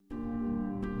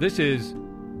This is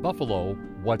Buffalo,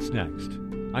 What's Next?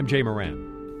 I'm Jay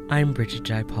Moran. I'm Brigid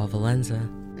Jaipaul Valenza.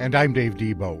 And I'm Dave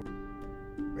Debo.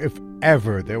 If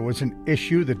ever there was an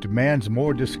issue that demands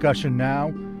more discussion now,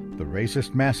 the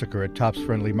racist massacre at Tops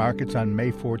Friendly Markets on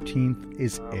May 14th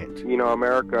is it. You know,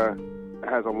 America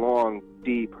has a long,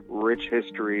 deep, rich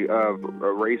history of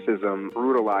racism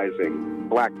brutalizing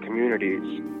black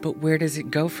communities. But where does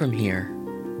it go from here?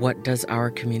 What does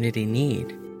our community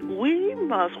need? We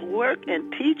must work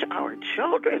and teach our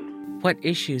children. What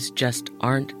issues just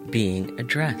aren't being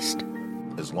addressed?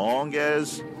 As long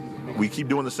as we keep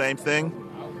doing the same thing,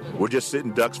 we're just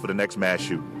sitting ducks for the next mass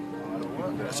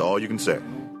shooting. That's all you can say.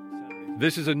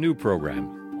 This is a new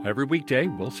program. Every weekday,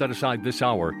 we'll set aside this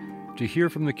hour to hear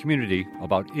from the community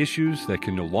about issues that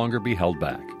can no longer be held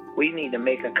back. We need to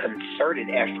make a concerted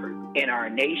effort in our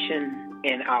nation,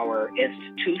 in our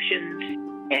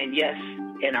institutions, and yes,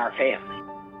 in our family.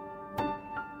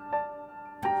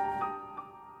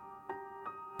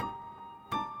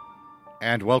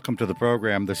 And welcome to the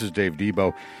program. This is Dave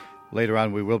Debo. Later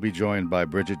on, we will be joined by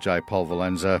Brigid Jaipaul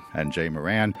Valenza and Jay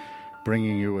Moran,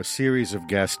 bringing you a series of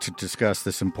guests to discuss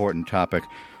this important topic.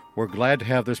 We're glad to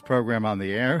have this program on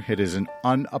the air. It is an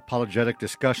unapologetic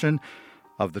discussion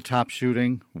of the top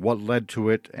shooting, what led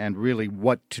to it, and really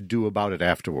what to do about it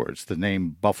afterwards. The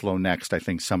name Buffalo Next, I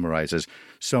think, summarizes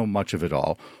so much of it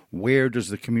all. Where does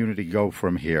the community go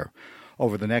from here?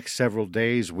 Over the next several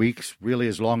days, weeks, really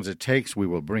as long as it takes, we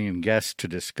will bring in guests to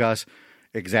discuss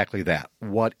exactly that.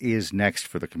 What is next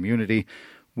for the community?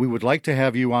 We would like to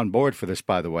have you on board for this,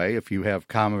 by the way. If you have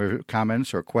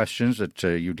comments or questions that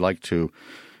you'd like to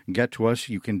get to us,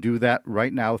 you can do that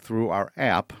right now through our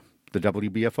app, the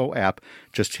WBFO app.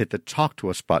 Just hit the Talk to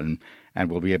Us button,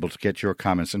 and we'll be able to get your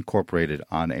comments incorporated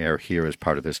on air here as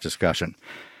part of this discussion.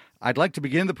 I'd like to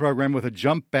begin the program with a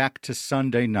jump back to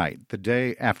Sunday night, the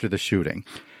day after the shooting.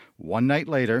 One night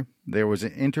later, there was an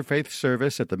interfaith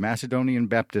service at the Macedonian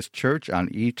Baptist Church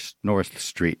on East North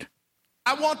Street.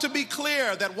 I want to be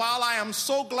clear that while I am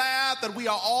so glad that we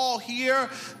are all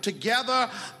here together,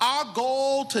 our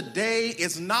goal today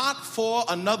is not for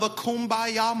another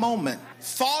kumbaya moment.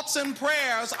 Thoughts and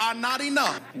prayers are not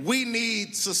enough. We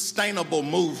need sustainable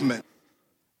movement.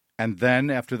 And then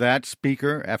after that,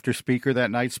 speaker after speaker that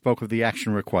night spoke of the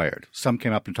action required. Some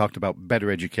came up and talked about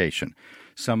better education,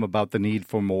 some about the need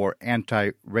for more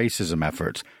anti-racism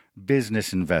efforts,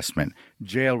 business investment,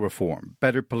 jail reform,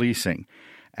 better policing.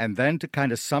 And then to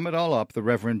kind of sum it all up, the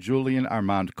Reverend Julian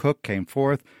Armand Cook came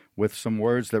forth with some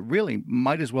words that really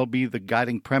might as well be the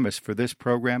guiding premise for this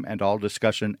program and all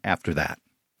discussion after that.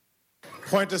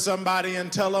 Point to somebody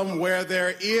and tell them where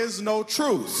there is no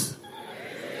truth,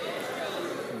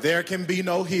 there can be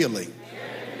no healing.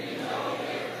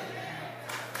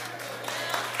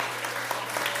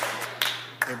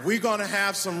 If we're going to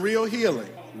have some real healing,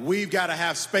 we've got to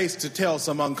have space to tell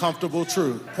some uncomfortable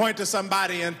truth. Point to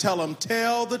somebody and tell them,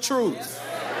 tell the truth.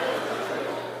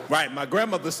 Right, my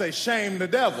grandmother say, shame the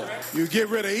devil. You get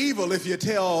rid of evil if you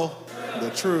tell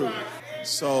the truth.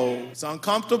 So it's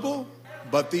uncomfortable,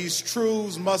 but these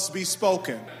truths must be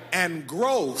spoken. And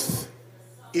growth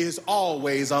is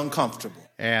always uncomfortable.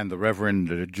 And the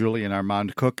Reverend Julian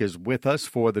Armand Cook is with us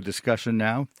for the discussion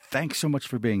now. Thanks so much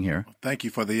for being here. Thank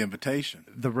you for the invitation.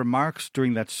 The remarks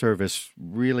during that service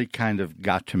really kind of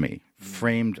got to me,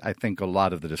 framed, I think, a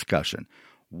lot of the discussion.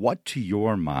 What, to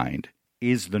your mind,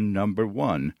 is the number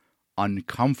one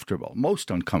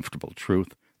most uncomfortable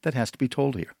truth that has to be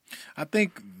told here? I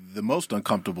think the most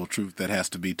uncomfortable truth that has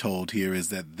to be told here is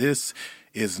that this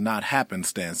is not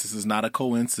happenstance. This is not a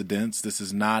coincidence. This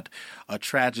is not a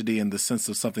tragedy in the sense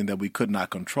of something that we could not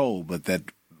control, but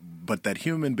that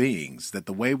human beings, that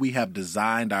the way we have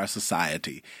designed our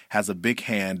society has a big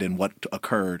hand in what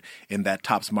occurred in that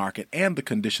Tops market and the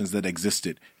conditions that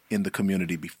existed in the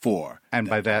community before. And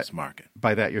by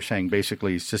that you're saying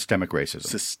basically systemic racism.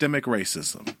 Systemic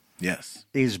racism. Yes.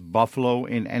 Is Buffalo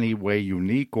in any way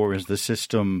unique, or is the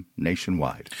system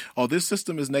nationwide? Oh, this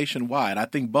system is nationwide. I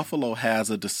think Buffalo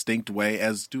has a distinct way,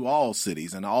 as do all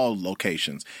cities and all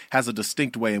locations, has a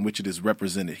distinct way in which it is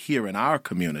represented here in our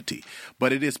community.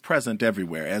 But it is present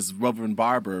everywhere. As Reverend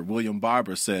William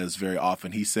Barber says very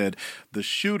often, he said, the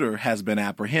shooter has been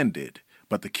apprehended,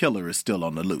 but the killer is still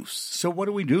on the loose. So what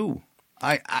do we do?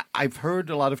 I've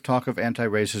heard a lot of talk of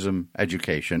anti-racism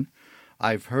education.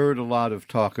 I've heard a lot of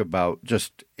talk about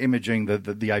just imaging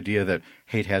the idea that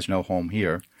hate has no home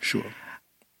here. Sure.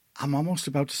 I'm almost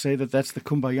about to say that that's the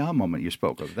kumbaya moment you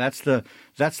spoke of. That's the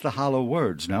hollow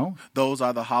words, no? Those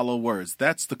are the hollow words.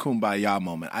 That's the kumbaya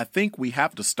moment. I think we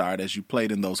have to start, as you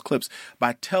played in those clips,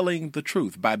 by telling the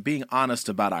truth, by being honest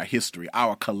about our history,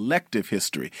 our collective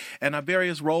history, and our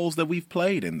various roles that we've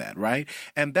played in that, right?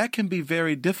 And that can be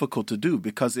very difficult to do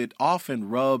because it often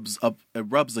rubs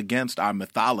against our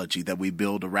mythology that we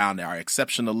build around our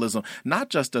exceptionalism, not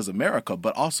just as America,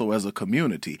 but also as a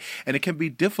community. And it can be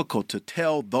difficult to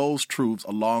tell those truths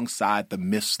alongside the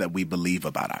myths that we believe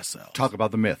about ourselves. Talk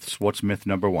about the myths. What's myth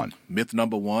number one? Myth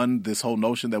number one, this whole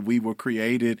notion that we were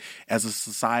created as a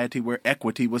society where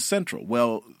equity was central.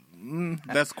 Well,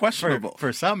 that's questionable.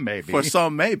 For some, maybe. For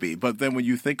some, maybe. But then when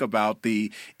you think about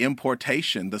the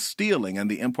importation, the stealing and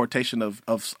the importation of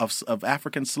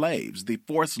African slaves, the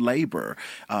forced labor,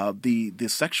 the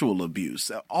sexual abuse,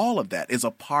 all of that is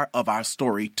a part of our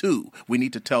story, too. We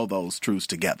need to tell those truths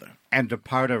together. And a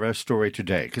part of our story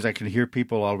today, because I can hear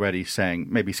people already saying,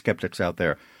 maybe skeptics out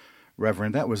there,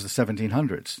 Reverend, that was the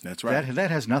 1700s. That's right. That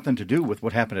has nothing to do with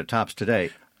what happened at Tops today.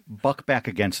 Buck back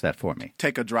against that for me.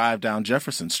 Take a drive down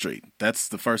Jefferson Street. That's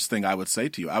the first thing I would say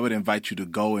to you. I would invite you to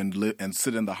go and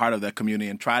sit in the heart of that community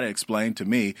and try to explain to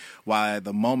me why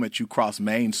the moment you cross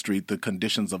Main Street, the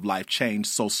conditions of life change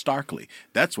so starkly.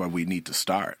 That's where we need to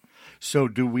start. So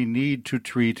do we need to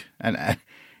treat, and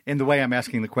in the way I'm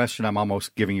asking the question, I'm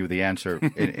almost giving you the answer,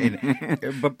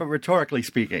 but rhetorically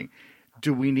speaking,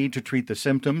 do we need to treat the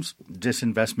symptoms,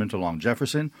 disinvestment along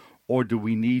Jefferson, or do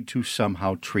we need to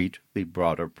somehow treat the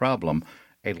broader problem,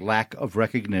 a lack of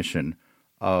recognition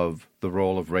of the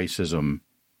role of racism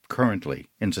currently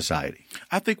in society?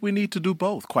 I think we need to do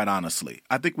both, quite honestly.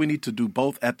 I think we need to do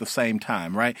both at the same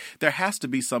time, right? There has to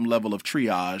be some level of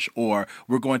triage, or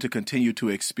we're going to continue to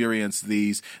experience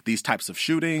these types of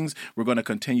shootings. We're going to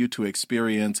continue to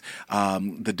experience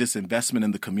the disinvestment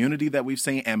in the community that we've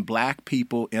seen, and Black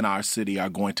people in our city are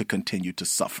going to continue to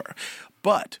suffer.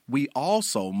 But we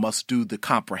also must do the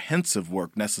comprehensive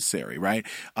work necessary, right?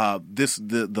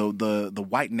 The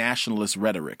white nationalist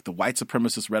rhetoric, the white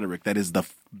supremacist rhetoric that is the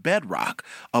bedrock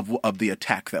of the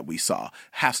attack that we saw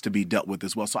has to be dealt with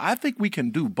as well. So I think we can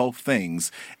do both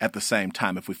things at the same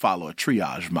time if we follow a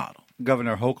triage model.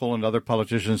 Governor Hochul and other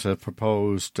politicians have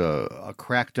proposed a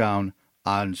crackdown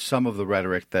on some of the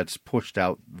rhetoric that's pushed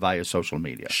out via social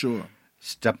media. Sure.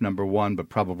 Step number one, but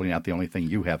probably not the only thing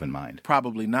you have in mind.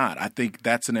 Probably not. I think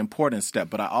that's an important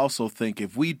step. But I also think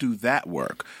if we do that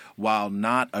work while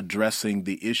not addressing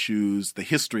the issues, the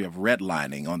history of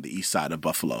redlining on the east side of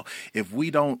Buffalo, if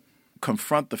we don't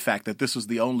confront the fact that this was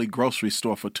the only grocery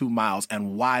store for 2 miles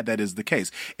and why that is the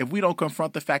case, if we don't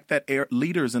confront the fact that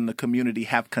leaders in the community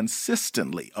have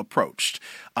consistently approached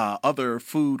other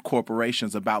food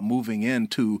corporations about moving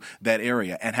into that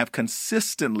area and have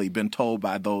consistently been told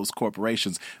by those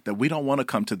corporations that we don't want to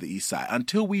come to the east side,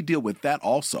 until we deal with that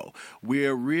also,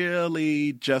 we're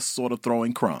really just sort of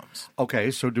throwing crumbs. Okay,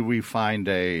 so do we find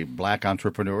a Black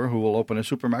entrepreneur who will open a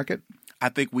supermarket? I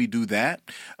think we do that.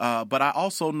 But I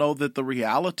also know that the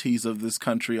realities of this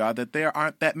country are that there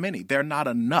aren't that many. There are not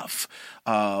enough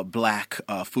Black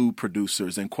food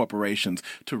producers and corporations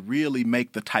to really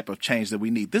make the type of change that we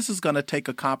need. This is going to take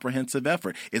a comprehensive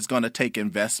effort. It's going to take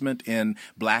investment in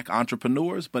Black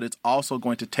entrepreneurs, but it's also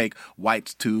going to take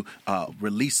whites to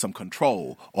release some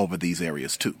control over these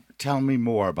areas too. Tell me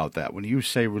more about that. When you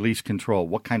say release control,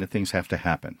 what kind of things have to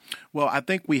happen? Well, I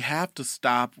think we have to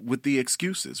stop with the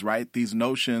excuses, right? These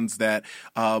notions that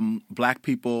Black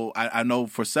people, I know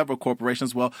for several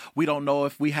corporations, well, we don't know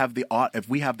if we have the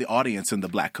audience in the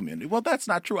Black community. Well, that's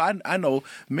not true. I know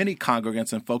many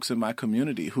congregants and folks in my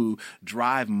community who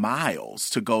drive miles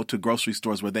to go to grocery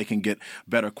stores where they can get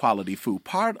better quality food.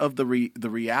 Part of the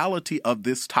reality of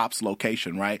this Tops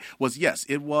location, right, was, yes,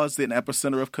 it was an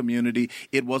epicenter of community.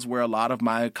 It was where a lot of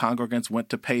my congregants went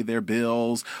to pay their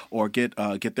bills or get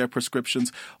their prescriptions.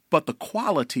 But the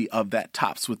quality of that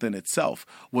Tops within itself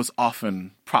was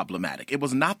often problematic. It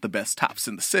was not the best Tops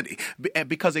in the city,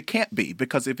 because it can't be.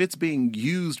 Because if it's being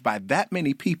used by that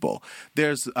many people,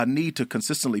 there's a need to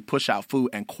consistently push out food,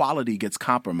 and quality gets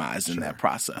compromised in that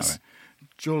process. Right.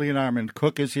 Julian Armand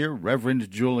Cook is here, Reverend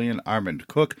Julian Armand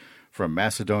Cook from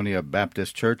Macedonia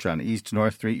Baptist Church on East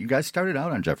North Street. You guys started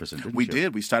out on Jefferson, didn't you? We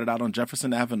did. We started out on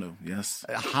Jefferson Avenue, yes.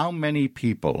 How many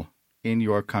people in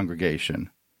your congregation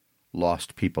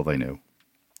lost people they knew?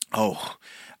 Oh,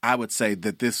 I would say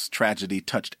that this tragedy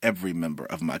touched every member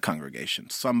of my congregation.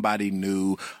 Somebody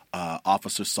knew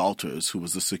Officer Salters, who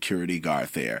was the security guard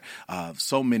there.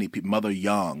 So many people, Mother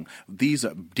Young, these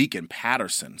are Deacon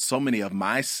Patterson. So many of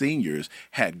my seniors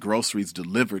had groceries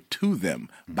delivered to them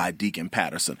by Deacon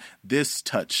Patterson. This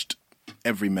touched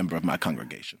every member of my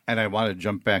congregation. And I want to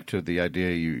jump back to the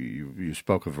idea you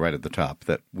spoke of right at the top,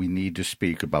 that we need to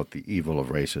speak about the evil of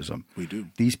racism. We do.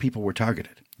 These people were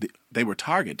targeted. They were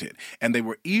targeted, and they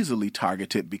were easily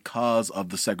targeted because of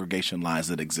the segregation lines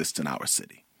that exist in our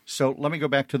city. So let me go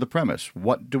back to the premise.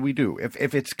 What do we do?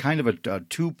 If it's kind of a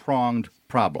two-pronged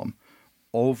problem,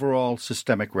 overall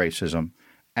systemic racism,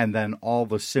 and then all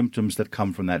the symptoms that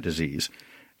come from that disease,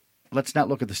 let's not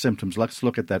look at the symptoms. Let's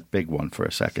look at that big one for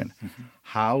a second. Mm-hmm.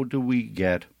 How do we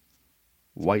get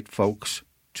white folks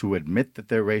to admit that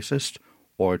they're racist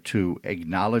or to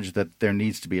acknowledge that there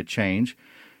needs to be a change?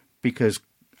 Because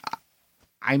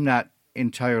I'm not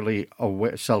entirely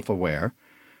self-aware,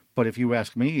 but if you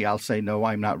ask me, I'll say, no,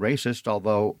 I'm not racist,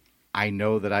 although I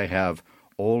know that I have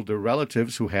older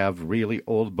relatives who have really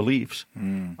old beliefs.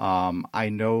 I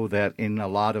know that in a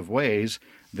lot of ways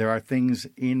there are things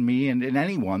in me and in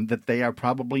anyone that they are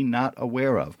probably not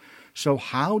aware of. So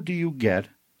how do you get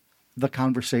the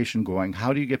conversation going?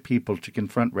 How do you get people to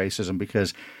confront racism?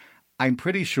 Because I'm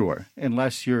pretty sure,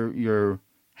 unless you're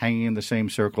hanging in the same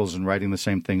circles and writing the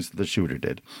same things that the shooter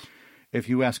did, if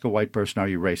you ask a white person, are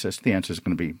you racist? The answer is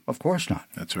going to be, of course not.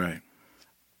 That's right.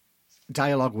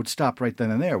 Dialogue would stop right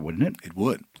then and there, wouldn't it? It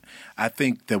would. I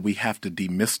think that we have to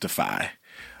demystify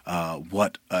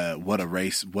what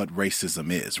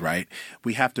racism is, right?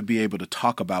 We have to be able to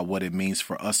talk about what it means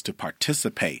for us to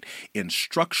participate in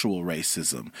structural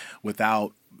racism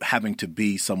without having to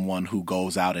be someone who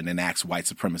goes out and enacts white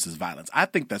supremacist violence. I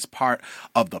think that's part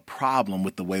of the problem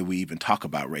with the way we even talk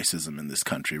about racism in this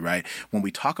country, right? When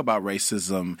we talk about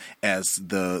racism as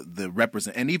the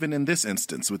represent, and even in this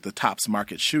instance with the Tops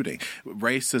Market shooting,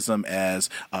 racism as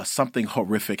something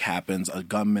horrific happens, a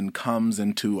gunman comes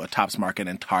into a Tops Market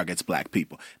and targets black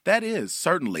people. That is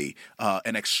certainly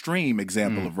an extreme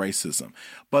example of racism.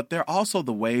 But there are also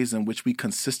the ways in which we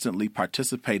consistently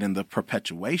participate in the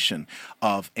perpetuation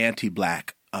of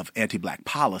anti-black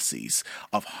policies,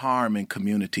 of harm in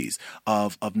communities,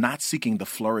 of not seeking the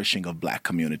flourishing of black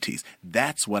communities.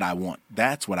 That's what I want.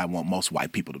 That's what I want most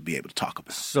white people to be able to talk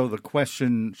about. So the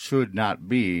question should not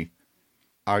be,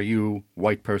 are you,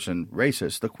 white person,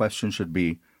 racist? The question should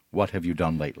be, what have you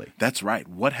done lately? That's right.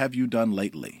 What have you done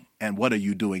lately? And what are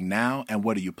you doing now? And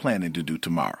what are you planning to do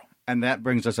tomorrow? And that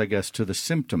brings us, I guess, to the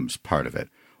symptoms part of it.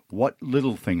 What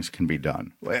little things can be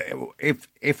done?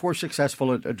 If we're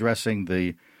successful at addressing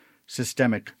the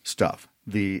systemic stuff,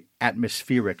 the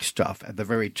atmospheric stuff at the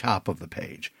very top of the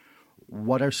page,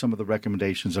 what are some of the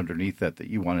recommendations underneath that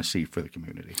you want to see for the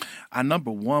community? I, number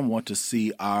one, want to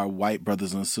see our white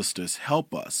brothers and sisters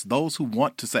help us. Those who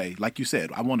want to say, like you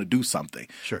said, I want to do something.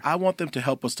 Sure. I want them to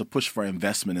help us to push for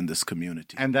investment in this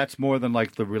community. And that's more than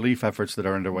like the relief efforts that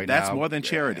are underway now. That's more than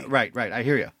charity. Right. I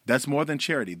hear you. That's more than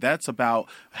charity. That's about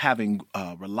having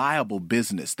a reliable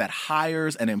business that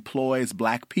hires and employs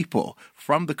black people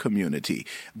from the community.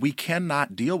 We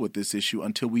cannot deal with this issue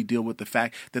until we deal with the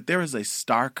fact that there is a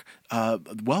stark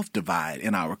wealth divide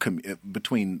in our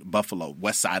between Buffalo,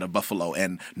 west side of Buffalo,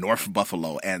 and North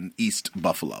Buffalo and East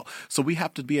Buffalo. So we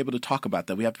have to be able to talk about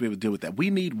that. We have to be able to deal with that. We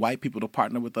need white people to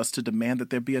partner with us to demand that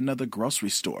there be another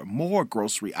grocery store, more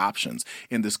grocery options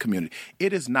in this community.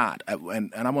 It is not,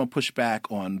 and I want to push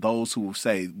back on those who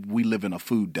say we live in a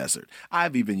food desert.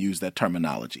 I've even used that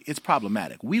terminology. It's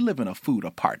problematic. We live in a food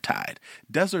apartheid.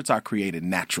 Deserts are created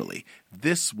naturally.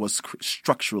 This was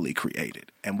structurally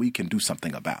created, and we can do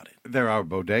something about it. There are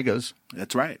bodegas.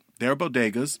 That's right. There are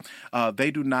bodegas.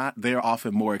 They're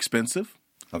often more expensive.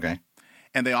 Okay.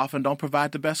 And they often don't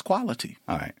provide the best quality.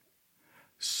 All right.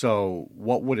 So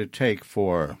what would it take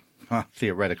for,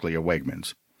 theoretically, a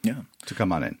Wegmans to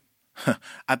come on in?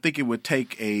 I think it would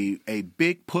take a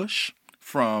big push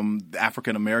from the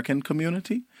African-American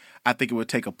community. I think it would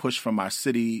take a push from our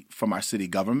city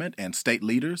government and state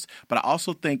leaders. But I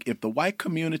also think if the white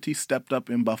community stepped up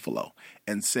in Buffalo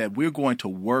and said, we're going to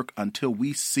work until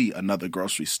we see another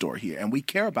grocery store here. And we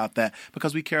care about that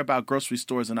because we care about grocery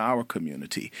stores in our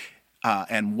community.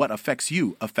 And what affects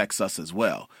you affects us as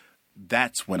well.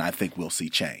 That's when I think we'll see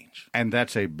change. And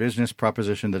that's a business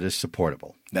proposition that is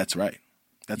supportable. That's right.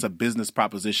 That's a business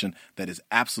proposition that is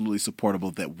absolutely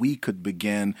supportable that we could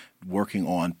begin working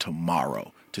on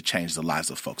tomorrow to change the lives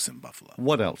of folks in Buffalo.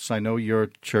 What else? I know your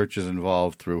church is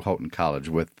involved through Houghton College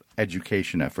with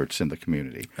education efforts in the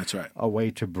community. That's right. A way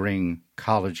to bring the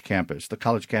college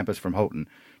campus from Houghton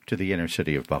to the inner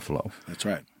city of Buffalo. That's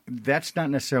right. That's not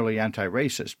necessarily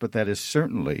anti-racist, but that is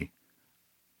certainly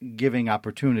giving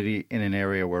opportunity in an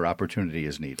area where opportunity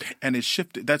is needed. And it's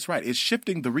shifted. That's right. It's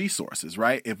shifting the resources,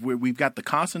 right? If we've got the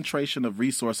concentration of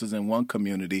resources in one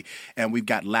community and we've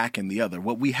got lack in the other,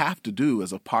 what we have to do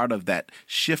as a part of that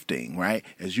shifting, right,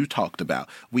 as you talked about,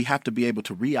 we have to be able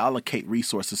to reallocate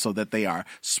resources so that they are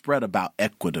spread about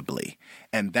equitably.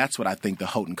 And that's what I think the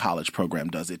Houghton College program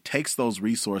does. It takes those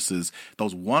resources,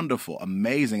 those wonderful,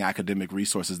 amazing academic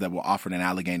resources that were offered in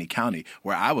Allegheny County,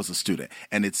 where I was a student,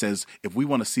 and it says, if we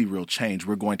want to see real change,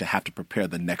 we're going to have to prepare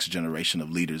the next generation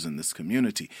of leaders in this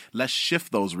community. Let's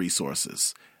shift those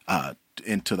resources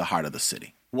into the heart of the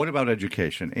city. What about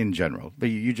education in general?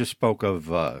 You just spoke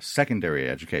of secondary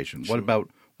education. Sure.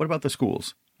 What about the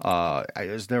schools?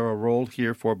 Is there a role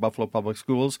here for Buffalo Public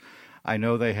Schools? I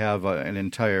know they have an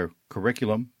entire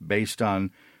curriculum based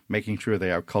on making sure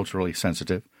they are culturally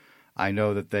sensitive. I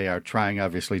know that they are trying,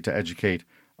 obviously, to educate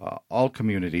all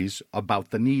communities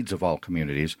about the needs of all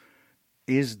communities.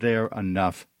 Is there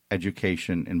enough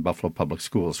education in Buffalo Public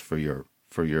Schools for your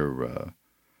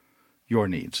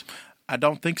needs? I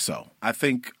don't think so. I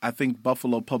think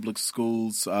Buffalo Public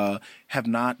Schools have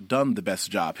not done the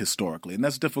best job historically, and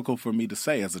that's difficult for me to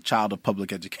say as a child of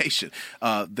public education.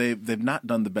 They've not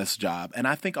done the best job, and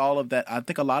I think a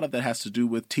lot of that has to do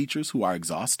with teachers who are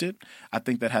exhausted. I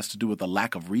think that has to do with the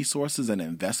lack of resources and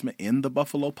investment in the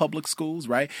Buffalo Public Schools.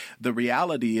 Right. The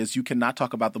reality is you cannot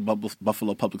talk about the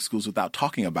Buffalo Public Schools without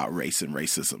talking about race and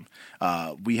racism.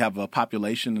 We have a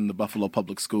population in the Buffalo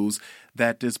Public Schools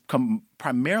that is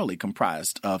primarily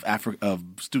comprised of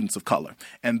students of color.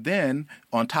 And then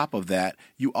on top of that,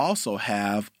 you also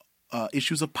have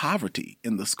issues of poverty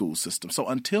in the school system. So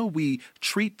until we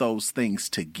treat those things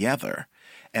together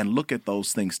and look at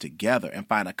those things together and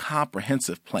find a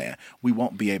comprehensive plan, we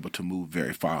won't be able to move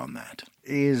very far on that.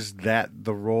 Is that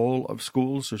the role of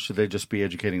schools, or should they just be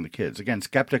educating the kids? Again,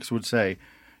 skeptics would say,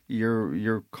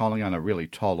 You're calling on a really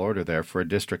tall order there for a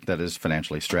district that is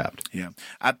financially strapped. Yeah,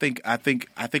 I think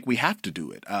we have to do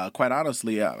it. Quite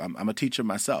honestly, I'm a teacher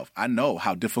myself. I know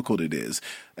how difficult it is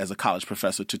as a college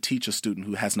professor to teach a student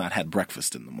who has not had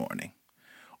breakfast in the morning,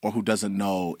 or who doesn't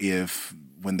know if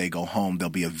when they go home they'll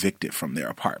be evicted from their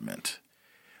apartment.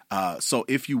 So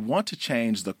if you want to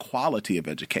change the quality of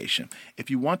education, if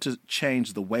you want to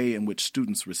change the way in which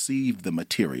students receive the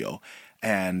material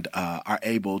and are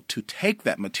able to take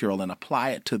that material and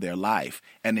apply it to their life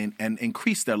and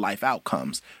increase their life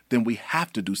outcomes, then we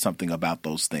have to do something about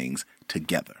those things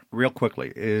together. Real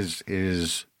quickly,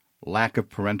 is lack of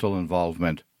parental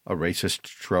involvement a racist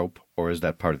trope, or is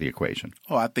that part of the equation?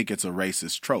 Oh, I think it's a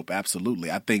racist trope.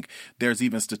 Absolutely. I think there's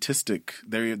even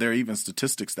there are even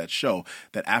statistics that show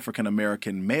that African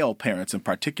American male parents in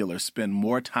particular spend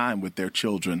more time with their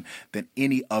children than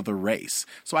any other race.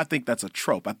 So I think that's a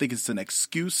trope. I think it's an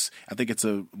excuse. I think it's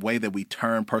a way that we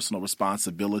turn personal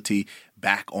responsibility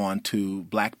back onto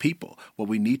Black people. What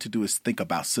we need to do is think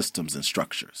about systems and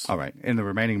structures. All right. In the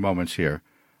remaining moments here,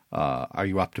 are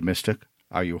you optimistic?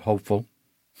 Are you hopeful?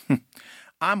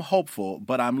 I'm hopeful,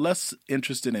 but I'm less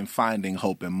interested in finding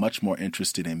hope and much more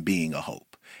interested in being a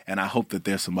hope. And I hope that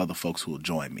there's some other folks who will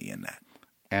join me in that.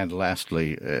 And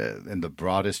lastly, in the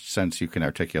broadest sense you can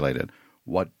articulate it,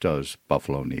 what does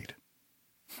Buffalo need?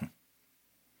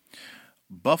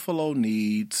 Buffalo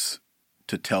needs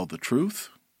to tell the truth,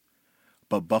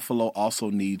 but Buffalo also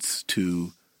needs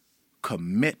to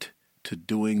commit to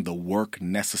doing the work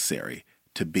necessary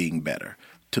to being better,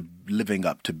 to living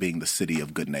up to being the city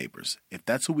of good neighbors. If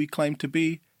that's who we claim to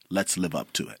be, let's live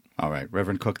up to it. All right.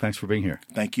 Reverend Cook, thanks for being here.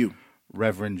 Thank you.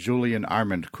 Reverend Julian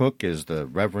Armand Cook is the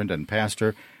Reverend and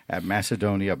Pastor at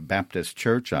Macedonia Baptist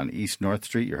Church on East North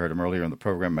Street. You heard him earlier in the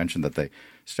program mention that they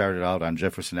started out on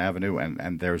Jefferson Avenue,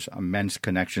 and there's immense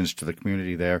connections to the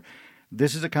community there.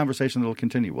 This is a conversation that will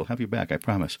continue. We'll have you back, I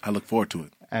promise. I look forward to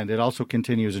it. And it also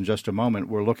continues in just a moment.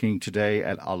 We're looking today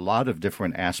at a lot of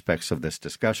different aspects of this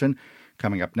discussion.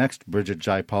 Coming up next, Brigid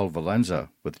Jaipaul Valenza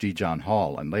with DeJon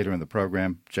Hall, and later in the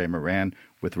program, Jay Moran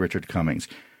with Richard Cummings.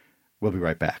 We'll be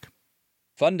right back.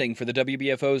 Funding for the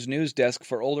WBFO's news desk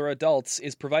for older adults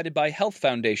is provided by Health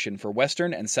Foundation for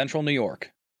Western and Central New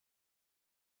York.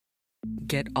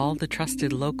 Get all the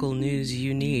trusted local news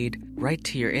you need right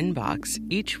to your inbox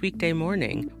each weekday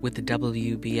morning with the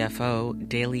WBFO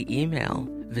Daily Email.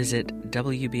 Visit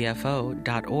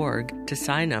WBFO.org to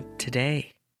sign up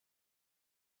today.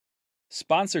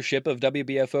 Sponsorship of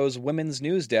WBFO's Women's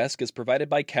News Desk is provided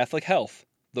by Catholic Health,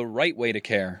 the right way to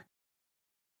care.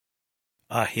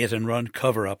 A hit-and-run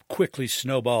cover-up quickly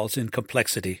snowballs in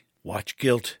complexity. Watch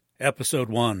Guilt, Episode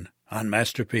 1 on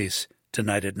Masterpiece,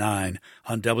 tonight at 9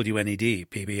 on WNED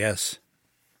PBS.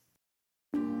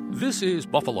 This is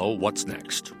Buffalo What's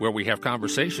Next, where we have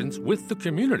conversations with the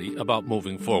community about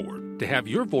moving forward. To have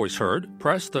your voice heard,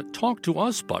 press the Talk to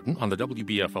Us button on the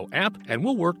WBFO app, and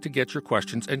we'll work to get your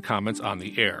questions and comments on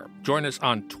the air. Join us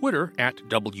on Twitter at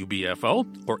WBFO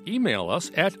or email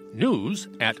us at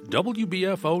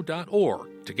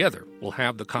news@wbfo.org. Together, we'll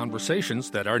have the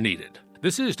conversations that are needed.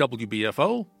 This is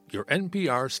WBFO, your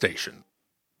NPR station.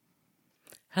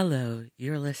 Hello,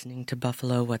 you're listening to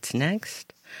Buffalo What's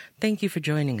Next? Thank you for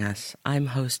joining us. I'm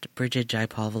host Brigid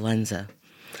Jaipaul Valenza.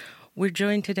 We're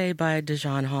joined today by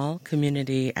DeJon Hall,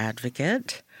 community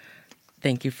advocate.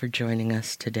 Thank you for joining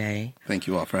us today. Thank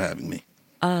you all for having me.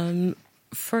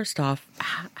 First off,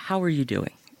 how are you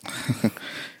doing?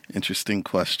 Interesting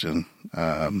question.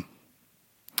 I'm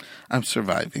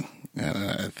surviving, and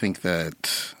I think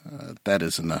that that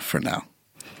is enough for now.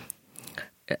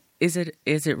 Is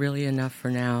it really enough for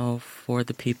now for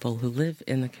the people who live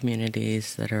in the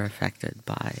communities that are affected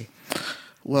by?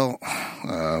 Well,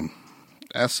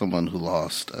 as someone who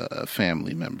lost a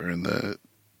family member in the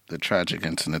tragic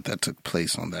incident that took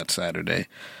place on that Saturday,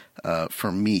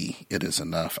 for me, it is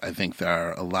enough. I think there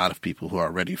are a lot of people who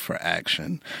are ready for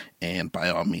action, and by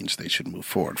all means, they should move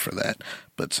forward for that.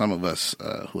 But some of us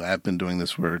who have been doing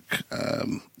this work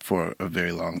for a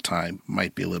very long time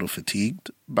might be a little fatigued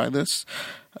by this.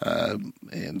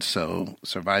 And so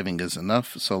surviving is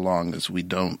enough so long as we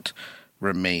don't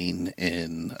remain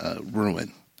in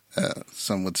ruin.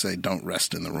 Some would say don't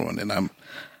rest in the ruin, and I'm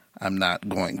not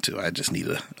going to. I just need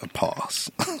a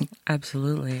pause.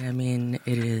 Absolutely. I mean,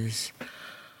 it is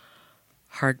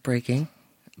heartbreaking,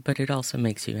 but it also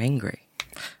makes you angry.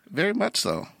 Very much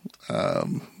so.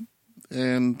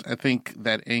 And I think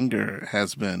that anger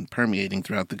has been permeating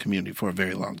throughout the community for a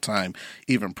very long time,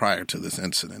 even prior to this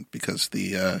incident, because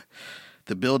the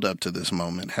build-up to this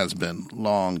moment has been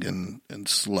long and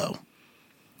slow.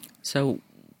 So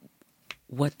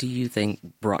what do you think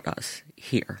brought us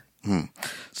here?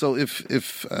 So if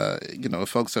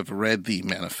folks have read the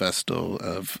manifesto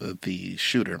of the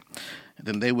shooter,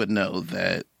 then they would know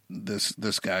that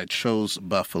this guy chose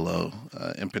Buffalo,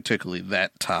 and particularly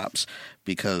that tops,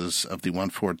 because of the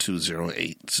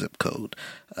 14208 zip code.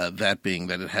 That being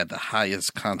that it had the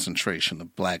highest concentration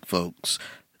of black folks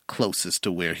closest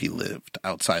to where he lived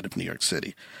outside of New York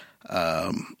City.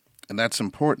 And that's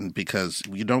important because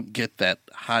you don't get that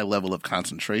high level of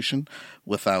concentration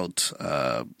without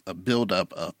a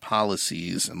buildup of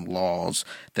policies and laws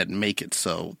that make it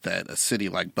so that a city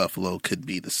like Buffalo could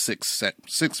be the sixth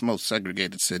most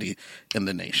segregated city in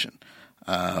the nation.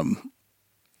 I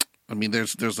mean,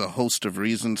 there's a host of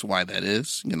reasons why that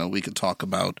is. You know, we could talk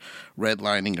about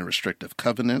redlining and restrictive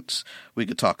covenants. We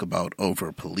could talk about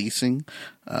over-policing.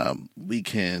 We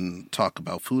can talk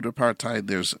about food apartheid.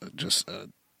 There's just a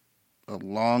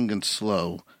long and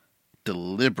slow,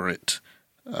 deliberate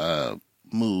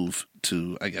move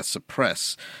to, I guess,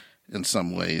 suppress, in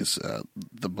some ways,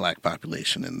 the black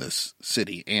population in this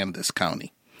city and this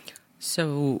county.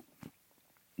 So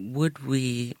would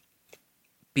we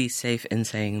be safe in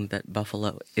saying that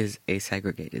Buffalo is a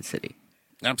segregated city?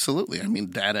 Absolutely. I mean,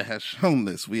 data has shown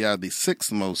this. We are the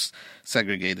sixth most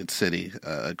segregated city,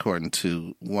 according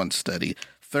to one study,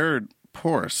 third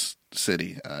poorest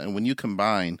city. And when you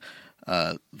combine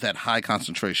that high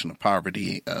concentration of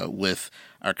poverty with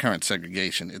our current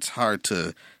segregation, it's hard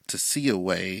to see a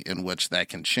way in which that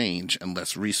can change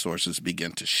unless resources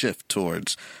begin to shift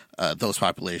towards those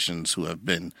populations who have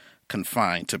been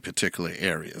confined to particular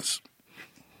areas.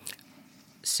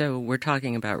 So we're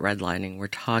talking about redlining. We're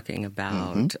talking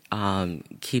about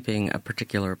keeping a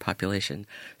particular population,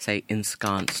 say,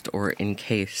 ensconced or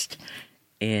encased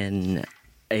in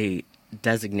a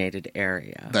designated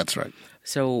area. That's right.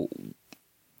 So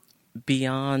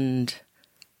beyond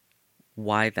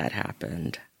why that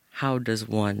happened, how does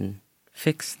one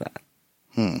fix that?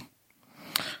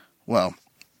 Well,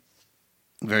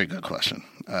 very good question.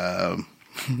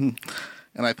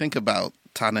 And I think about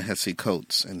Ta-Nehisi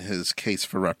Coates and his case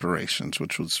for reparations,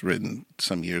 which was written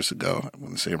some years ago, I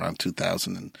want to say around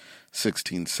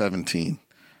 2016, 17.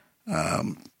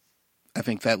 I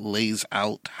think that lays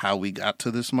out how we got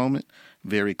to this moment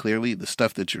very clearly. The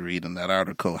stuff that you read in that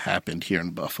article happened here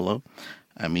in Buffalo.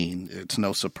 I mean, it's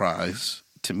no surprise,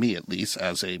 to me at least,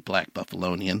 as a black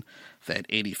Buffalonian, that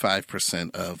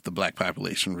 85% of the black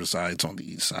population resides on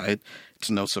the east side. It's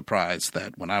no surprise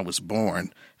that when I was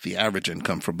born, the average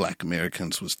income for black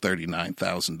Americans was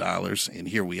 $39,000, and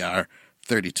here we are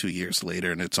 32 years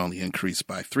later, and it's only increased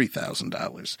by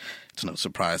 $3,000. It's no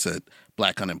surprise that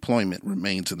black unemployment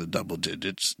remains in the double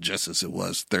digits, just as it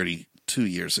was 32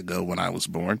 years ago when I was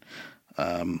born.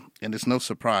 And it's no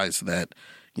surprise that,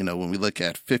 when we look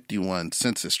at 51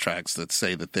 census tracts that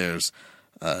say that there's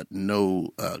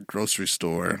no grocery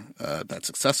store that's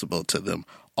accessible to them,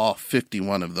 all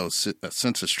 51 of those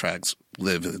census tracts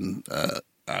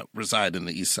reside in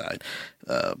the East Side.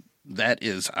 That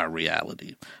is our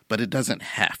reality, but it doesn't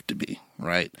have to be,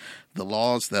 right? The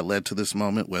laws that led to this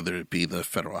moment, whether it be the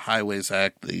Federal Highways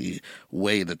Act, the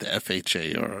way that the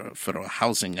FHA or Federal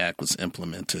Housing Act was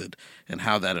implemented and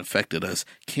how that affected us,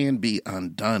 can be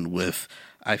undone with,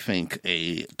 I think,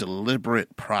 a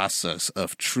deliberate process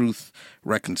of truth,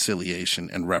 reconciliation,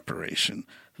 and reparation.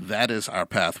 That is our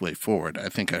pathway forward. I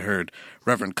think I heard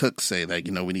Reverend Cook say that,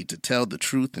 we need to tell the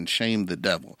truth and shame the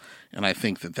devil. And I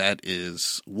think that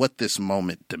is what this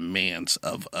moment demands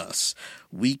of us.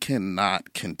 We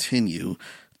cannot continue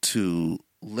to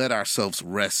let ourselves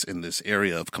rest in this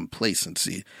area of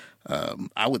complacency.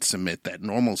 I would submit that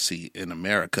normalcy in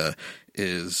America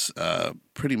is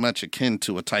pretty much akin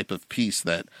to a type of peace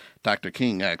that Dr.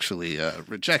 King actually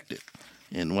rejected.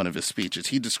 In one of his speeches,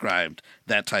 he described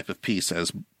that type of peace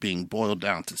as being boiled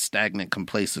down to stagnant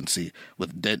complacency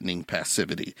with deadening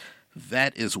passivity.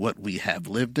 That is what we have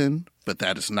lived in, but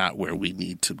that is not where we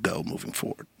need to go moving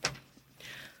forward.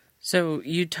 So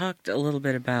you talked a little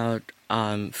bit about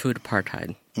food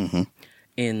apartheid. Mm-hmm.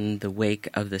 In the wake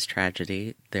of this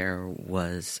tragedy, there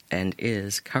was and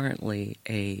is currently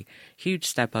a huge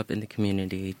step up in the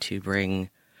community to bring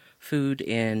food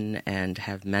in and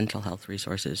have mental health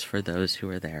resources for those who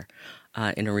are there.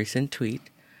 In a recent tweet,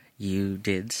 you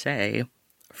did say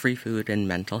free food and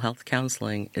mental health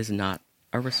counseling is not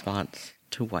a response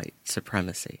to white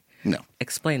supremacy. No.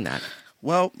 Explain that.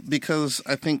 Well, because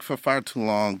I think for far too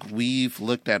long, we've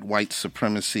looked at white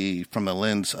supremacy from the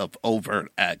lens of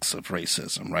overt acts of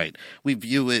racism, right? We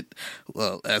view it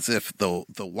as if the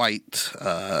white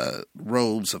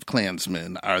robes of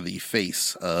Klansmen are the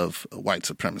face of white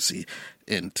supremacy.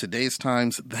 In today's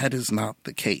times, that is not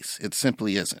the case. It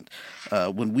simply isn't.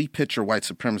 When we picture white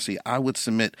supremacy, I would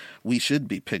submit we should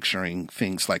be picturing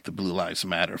things like the Blue Lives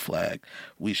Matter flag.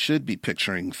 We should be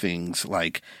picturing things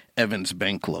like Evans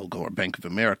Bank logo or Bank of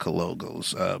America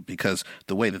logos, because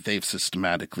the way that they've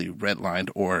systematically redlined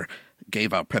or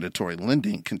gave out predatory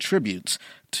lending contributes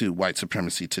to white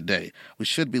supremacy today. We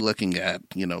should be looking at,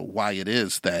 why it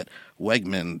is that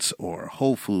Wegmans or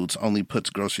Whole Foods only puts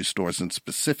grocery stores in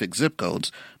specific zip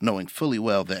codes, knowing fully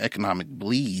well the economic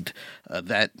bleed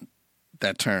that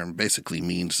term basically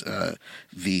means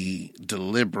the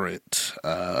deliberate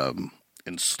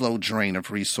and slow drain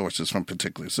of resources from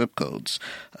particular zip codes,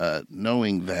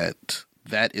 knowing that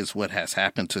is what has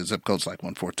happened to zip codes like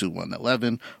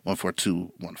 142111,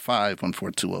 14215,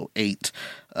 14208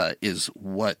 is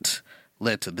what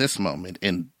led to this moment,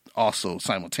 and also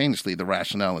simultaneously the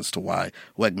rationale as to why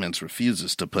Wegmans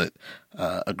refuses to put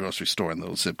a grocery store in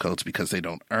those zip codes, because they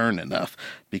don't earn enough,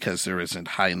 because there isn't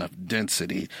high enough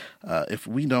density. If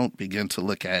we don't begin to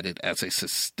look at it as a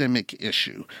systemic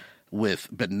issue, with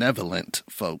benevolent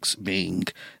folks being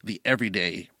the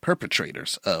everyday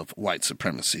perpetrators of white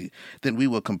supremacy, then we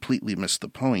will completely miss the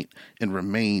point and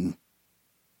remain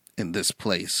in this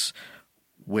place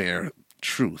where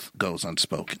truth goes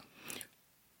unspoken.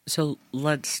 So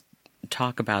let's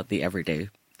talk about the everyday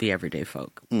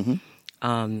folk.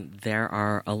 Mm-hmm. There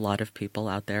are a lot of people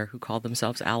out there who call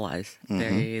themselves allies.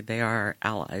 Mm-hmm. They are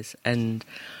allies, and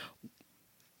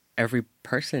every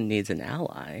person needs an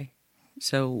ally.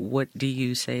 So what do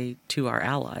you say to our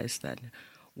allies then?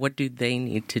 What do they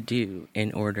need to do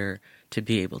in order to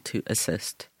be able to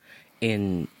assist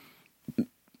in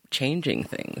changing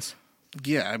things?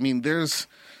 Yeah, I mean, there's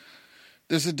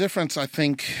a difference, I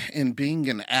think, in being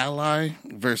an ally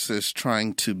versus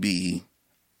trying to be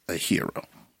a hero.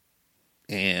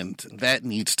 And that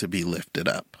needs to be lifted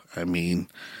up. I mean,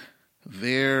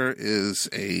 there is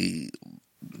a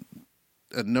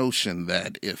notion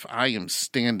that if I am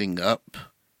standing up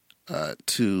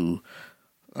to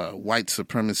white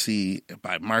supremacy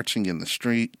by marching in the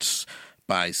streets,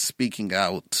 by speaking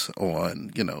out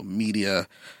on, media,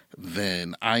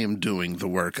 then I am doing the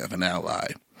work of an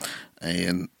ally.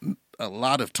 And a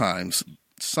lot of times,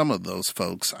 some of those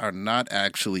folks are not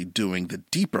actually doing the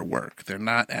deeper work. They're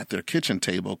not at their kitchen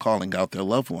table calling out their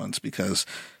loved ones, because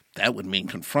that would mean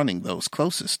confronting those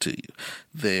closest to you.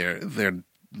 They're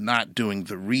not doing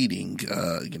the reading,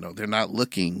 they're not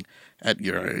looking at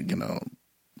your,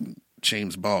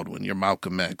 James Baldwin, your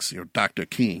Malcolm X, your Dr.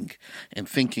 King, and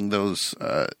thinking those,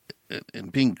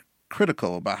 and being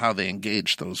critical about how they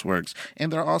engage those works. And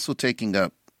they're also taking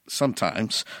up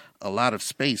sometimes a lot of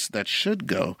space that should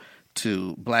go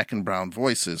to Black and brown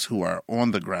voices who are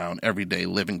on the ground every day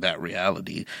living that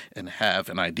reality and have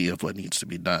an idea of what needs to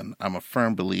be done. I'm a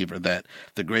firm believer that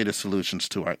the greatest solutions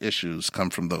to our issues come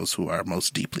from those who are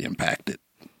most deeply impacted.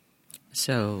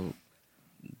 So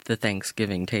the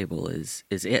Thanksgiving table is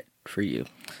it for you?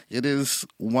 It is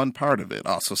one part of it.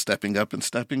 Also stepping up and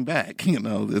stepping back.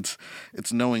 It's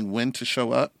knowing when to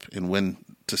show up and when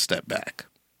to step back.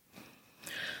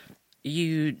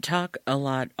 You talk a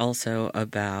lot also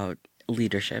about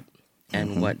leadership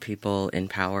and what people in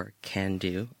power can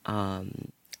do.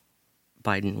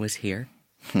 Biden was here.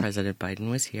 President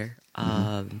Biden was here.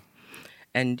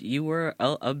 And you were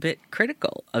a bit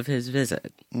critical of his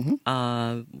visit.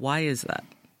 Why is that?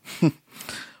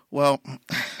 Well,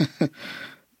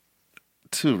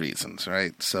 two reasons,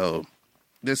 right? So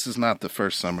this is not the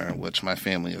first summer in which my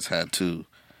family has had to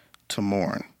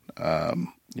mourn.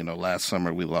 Last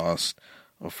summer we lost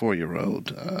a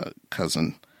 4-year-old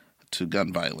cousin to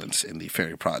gun violence in the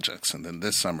Ferry Projects. And then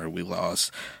this summer we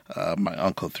lost my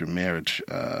uncle through marriage,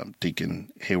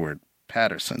 Deacon Hayward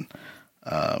Patterson.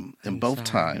 In both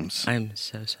times... I'm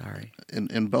so sorry.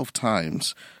 In both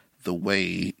times, the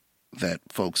way that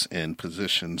folks in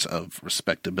positions of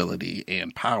respectability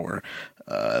and power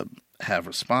have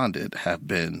responded have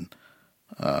been,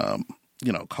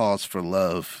 calls for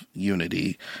love,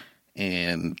 unity,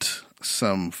 and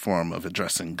some form of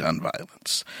addressing gun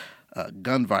violence.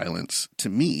 Gun violence, to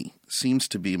me, seems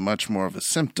to be much more of a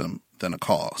symptom than a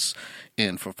cause.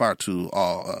 And for far too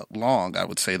long, I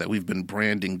would say that we've been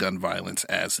branding gun violence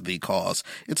as the cause.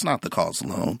 It's not the cause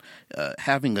alone.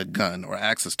 Having a gun or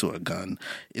access to a gun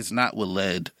is not what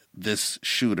led this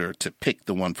shooter to pick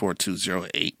the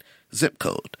 14208 zip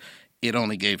code. It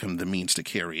only gave him the means to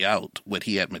carry out what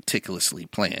he had meticulously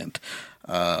planned.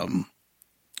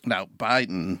 Now,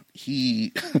 Biden,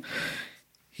 he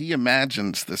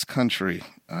imagines this country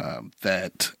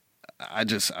that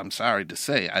I'm sorry to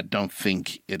say, I don't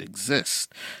think it exists.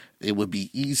 It would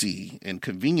be easy and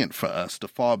convenient for us to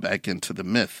fall back into the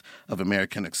myth of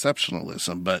American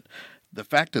exceptionalism. But the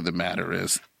fact of the matter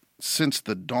is, since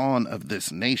the dawn of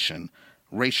this nation,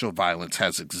 racial violence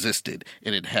has existed,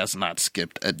 and it has not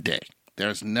skipped a day.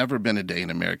 There's never been a day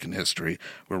in American history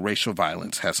where racial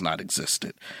violence has not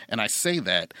existed. And I say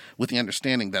that with the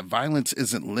understanding that violence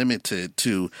isn't limited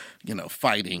to,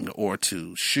 fighting or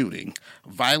to shooting.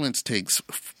 Violence takes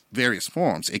various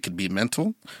forms. It could be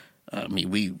mental.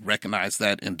 We recognize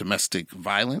that in domestic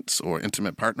violence or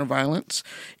intimate partner violence.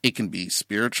 It can be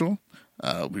spiritual.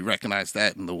 We recognize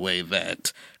that in the way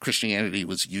that Christianity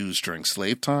was used during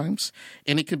slave times.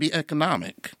 And it can be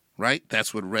economic. Right?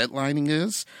 That's what redlining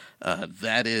is.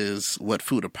 That is what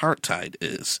food apartheid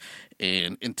is.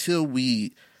 And until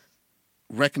we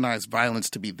recognize violence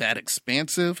to be that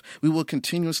expansive, we will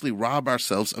continuously rob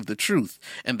ourselves of the truth.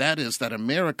 And that is that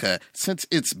America, since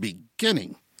its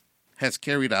beginning, has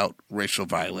carried out racial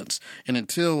violence. And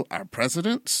until our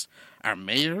presidents, our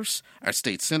mayors, our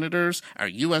state senators, our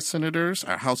U.S. senators,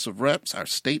 our House of Reps, our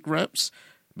state reps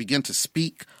begin to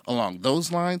speak along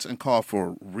those lines and call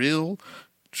for real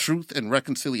truth and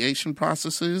reconciliation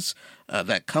processes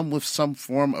that come with some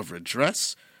form of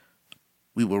redress,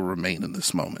 we will remain in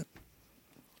this moment.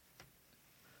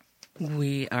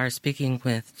 We are speaking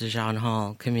with DeJon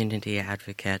Hall, community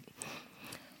advocate,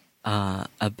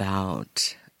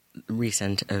 about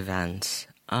recent events.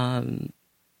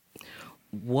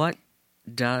 What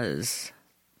does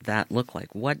that look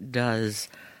like? What does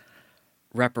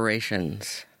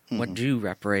reparations, what do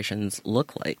reparations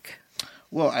look like?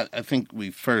 Well, I think we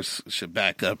first should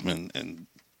back up and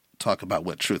talk about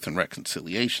what truth and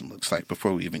reconciliation looks like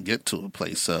before we even get to a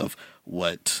place of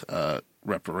what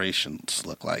reparations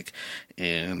look like.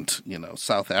 And,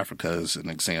 South Africa is an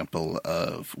example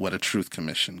of what a truth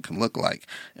commission can look like.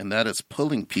 And that is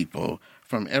pulling people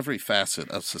from every facet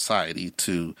of society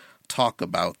to talk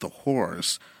about the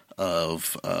horrors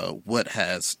of what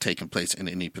has taken place in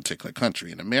any particular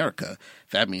country. In America,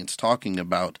 that means talking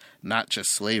about not just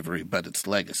slavery, but its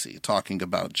legacy, talking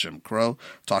about Jim Crow,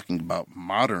 talking about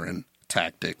modern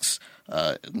tactics,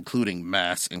 including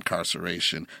mass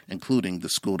incarceration, including the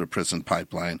school-to-prison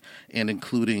pipeline, and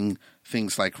including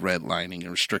things like redlining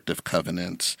and restrictive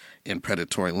covenants and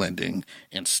predatory lending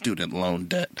and student loan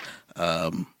debt.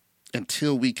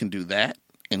 Until we can do that,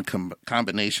 in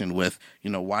combination with,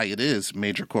 why it is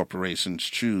major corporations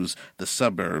choose the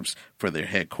suburbs for their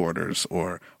headquarters,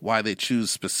 or why they choose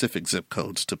specific zip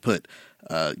codes to put,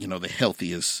 the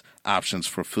healthiest options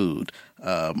for food,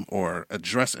 or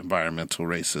address environmental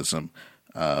racism.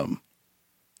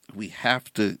 We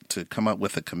have to come up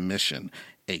with a commission,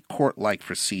 a court-like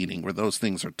proceeding where those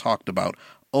things are talked about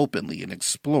openly and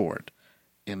explored.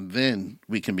 And then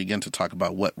we can begin to talk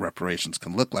about what reparations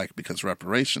can look like, because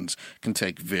reparations can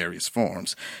take various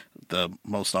forms. The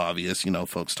most obvious,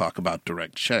 folks talk about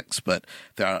direct checks, but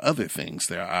there are other things.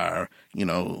 There are,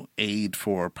 aid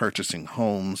for purchasing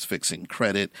homes, fixing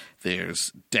credit.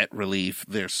 There's debt relief.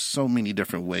 There's so many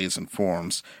different ways and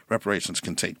forms reparations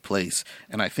can take place.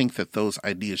 And I think that those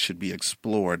ideas should be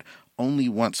explored only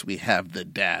once we have the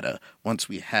data, once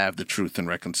we have the truth and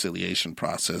reconciliation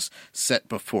process set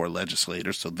before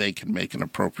legislators so they can make an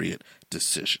appropriate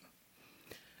decision.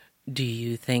 Do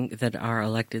you think that our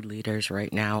elected leaders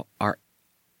right now are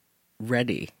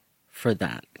ready for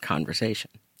that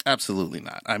conversation? Absolutely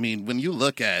not. I mean, when you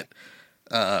look at,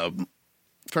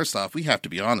 first off, we have to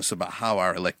be honest about how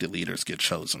our elected leaders get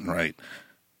chosen, right?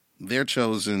 They're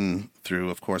chosen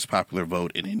through, of course, popular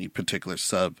vote in any particular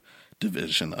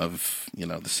subdivision of,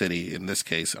 the city. In this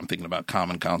case, I'm thinking about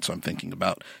Common Council. I'm thinking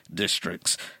about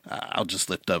districts. I'll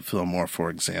just lift up Fillmore, for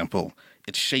example.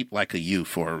 It's shaped like a U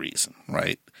for a reason,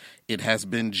 right? It has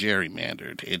been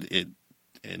gerrymandered.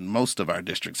 And most of our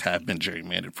districts have been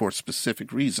gerrymandered for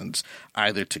specific reasons,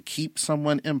 either to keep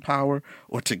someone in power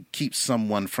or to keep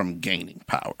someone from gaining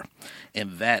power.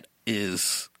 And that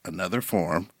is another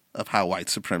form of how white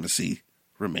supremacy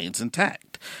remains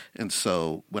intact. And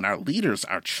so when our leaders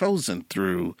are chosen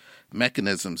through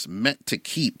mechanisms meant to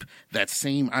keep that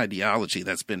same ideology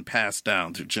that's been passed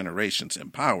down through generations in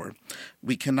power,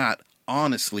 we cannot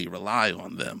honestly rely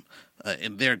on them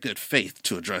in their good faith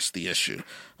to address the issue.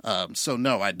 So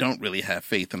no, I don't really have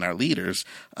faith in our leaders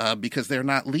because they're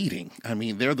not leading. I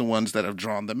mean, they're the ones that have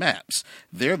drawn the maps.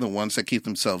 They're the ones that keep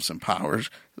themselves in power.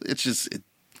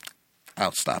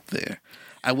 I'll stop there.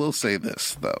 I will say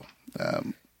this, though,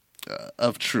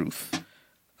 of truth.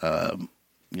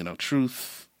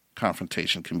 Truth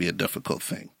confrontation can be a difficult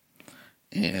thing.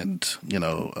 And,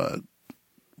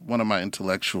 one of my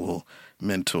intellectual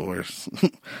mentors,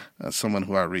 someone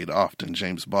who I read often,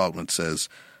 James Baldwin, says,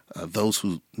 those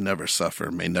who never suffer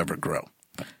may never grow.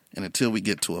 And until we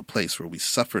get to a place where we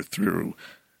suffer through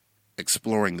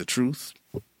exploring the truth,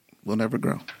 we'll never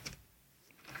grow.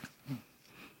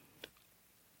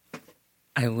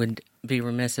 I would be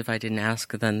remiss if I didn't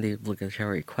ask then the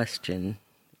obligatory question,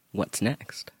 what's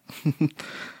next?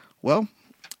 Well,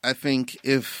 I think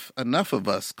if enough of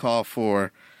us call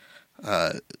for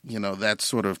that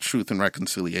sort of truth and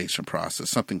reconciliation process,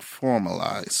 something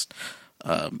formalized,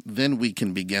 then we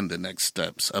can begin the next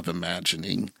steps of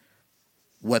imagining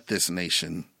what this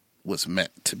nation was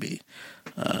meant to be.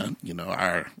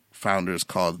 Our founders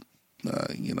called,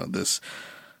 this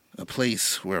a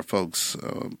place where folks,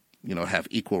 have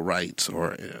equal rights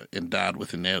or endowed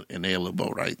with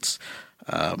inalienable rights.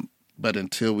 But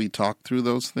until we talk through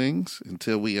those things,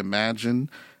 until we imagine,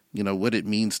 what it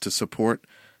means to support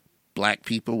Black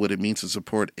people, what it means to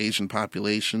support Asian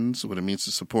populations, what it means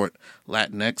to support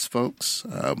Latinx folks,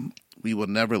 we will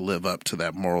never live up to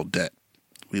that moral debt.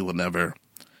 We will never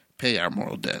pay our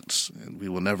moral debts, and we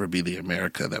will never be the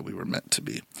America that we were meant to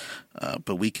be.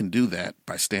 But we can do that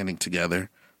by standing together,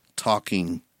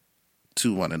 talking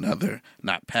to one another,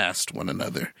 not past one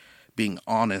another, being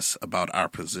honest about our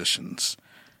positions,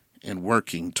 and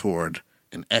working toward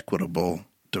an equitable,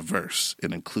 diverse,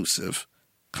 and inclusive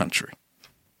country.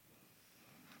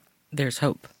 There's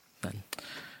hope, then.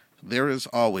 There is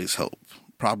always hope.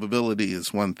 Probability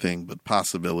is one thing, but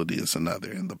possibility is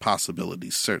another, and the possibility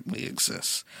certainly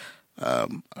exists.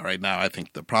 Right now, I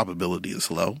think the probability is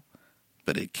low,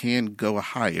 but it can go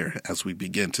higher as we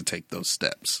begin to take those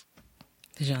steps.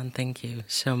 DeJon, thank you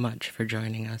so much for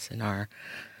joining us in our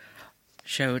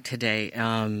show today,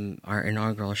 our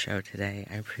inaugural show today.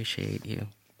 I appreciate you.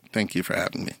 Thank you for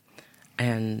having me.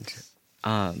 And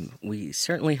we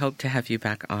certainly hope to have you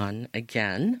back on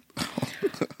again.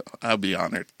 I'll be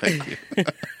honored. Thank you.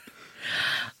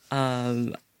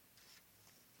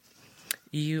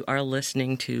 You are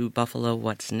listening to Buffalo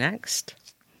What's Next.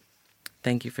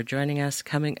 Thank you for joining us.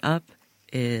 Coming up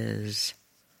is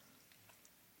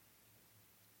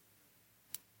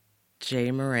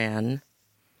Jay Moran.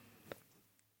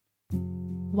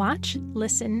 Watch,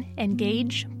 listen,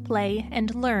 engage, play,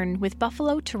 and learn with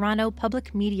Buffalo Toronto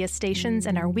public media stations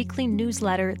and our weekly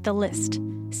newsletter, The List.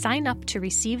 Sign up to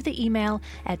receive the email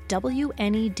at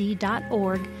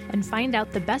WNED.org and find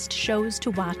out the best shows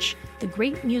to watch, the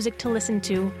great music to listen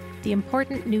to, the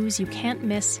important news you can't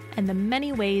miss, and the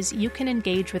many ways you can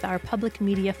engage with our public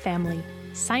media family.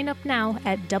 Sign up now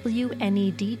at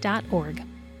WNED.org.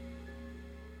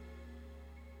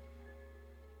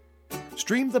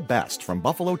 Stream the best from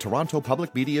Buffalo Toronto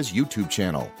Public Media's YouTube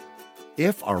channel.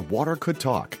 If Our Water Could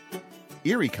Talk,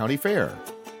 Erie County Fair,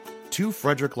 2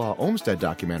 Frederick Law Olmsted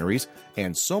documentaries,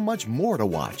 and so much more to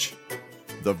watch.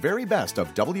 The very best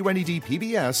of WNED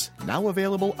PBS, now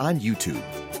available on YouTube.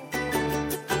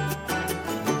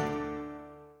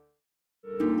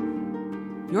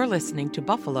 You're listening to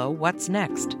Buffalo What's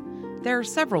Next. There are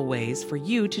several ways for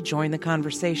you to join the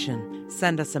conversation.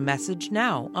 Send us a message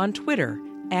now on Twitter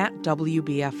at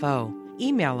WBFO.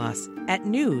 Email us at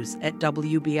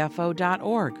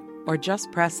news@wbfo.org, or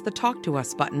just press the Talk to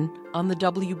Us button on the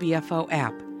WBFO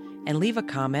app and leave a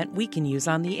comment we can use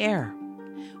on the air.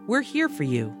 We're here for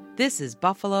you. This is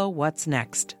Buffalo What's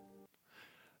Next.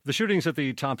 The shootings at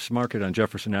the Tops Market on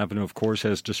Jefferson Avenue, of course,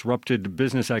 has disrupted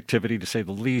business activity, to say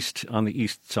the least, on the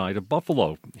east side of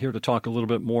Buffalo. Here to talk a little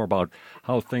bit more about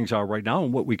how things are right now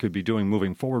and what we could be doing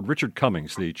moving forward, Richard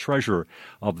Cummings, the treasurer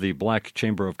of the Black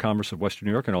Chamber of Commerce of Western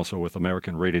New York and also with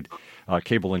American Rated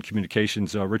Cable and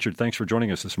Communications. Richard, thanks for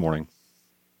joining us this morning.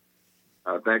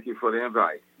 Thank you for the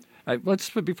invite.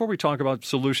 Before we talk about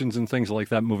solutions and things like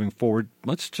that moving forward,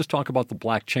 let's just talk about the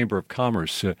Black Chamber of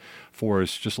Commerce for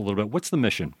us just a little bit. What's the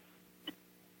mission?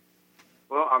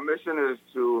 Well, our mission is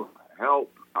to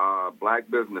help black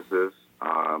businesses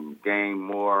gain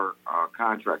more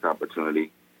contract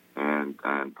opportunity and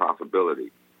profitability.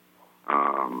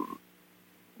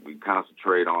 We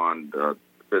concentrate on the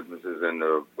businesses in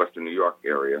the Western New York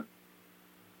area,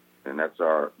 and that's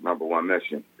our number one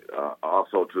mission.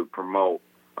 Also to promote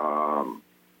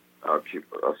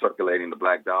circulating the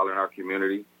black dollar in our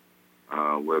community,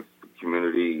 with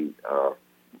community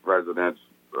residents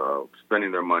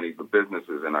spending their money for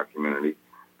businesses in our community,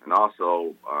 and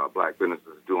also black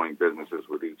businesses doing businesses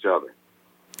with each other.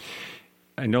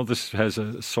 I know this has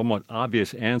a somewhat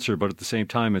obvious answer, but at the same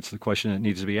time, it's the question that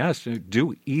needs to be asked.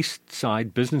 Do East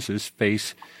Side businesses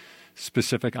face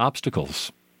specific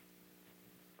obstacles?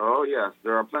 Oh, yes,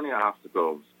 there are plenty of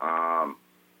obstacles.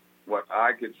 What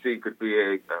I could see could be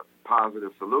a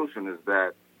positive solution is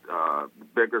that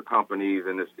bigger companies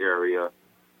in this area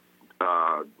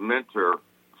mentor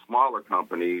smaller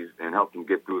companies and help them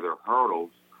get through their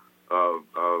hurdles of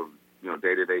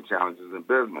day-to-day challenges in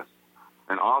business,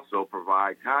 and also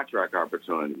provide contract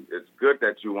opportunities. It's good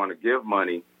that you want to give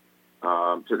money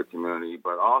to the community,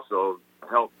 but also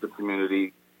help the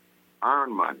community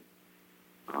earn money.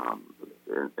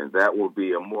 And that will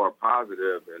be a more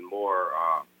positive and more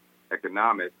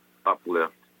economic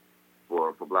uplift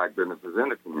for black businesses in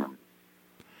the community.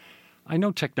 I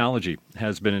know technology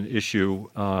has been an issue,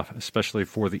 especially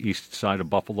for the east side of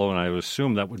Buffalo, and I would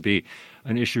assume that would be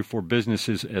an issue for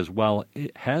businesses as well.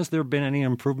 Has there been any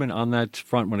improvement on that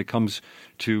front when it comes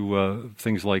to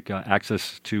things like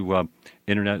access to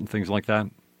Internet and things like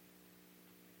that?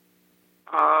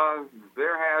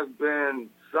 There has been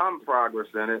some progress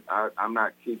in it. I'm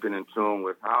not keeping in tune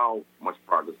with how much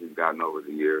progress we've gotten over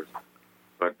the years,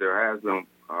 but there has been,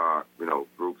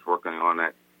 groups working on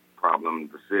that problem,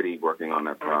 the city working on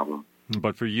that problem.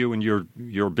 But for you and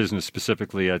your business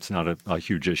specifically, that's not a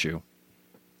huge issue.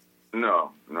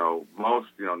 No. Most,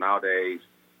 nowadays,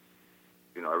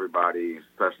 everybody,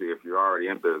 especially if you're already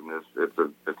in business,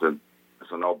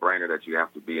 it's a no-brainer that you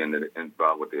have to be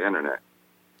involved with the internet.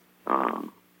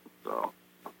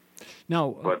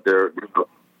 Now, but there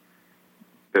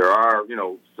are,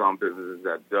 some businesses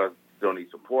that still need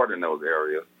support in those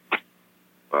areas.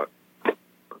 But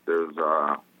there's,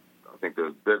 I think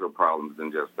there's bigger problems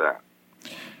than just that.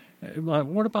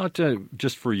 What about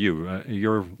just for you,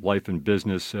 your life and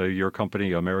business, your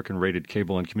company, American Rated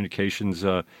Cable and Communications?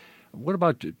 What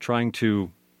about trying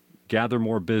to gather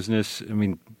more business? I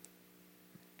mean,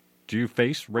 do you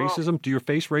face racism? Do you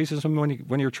face racism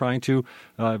when you're trying to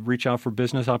reach out for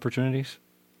business opportunities?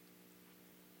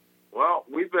 Well,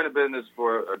 we've been in business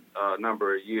for a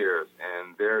number of years,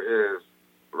 and there is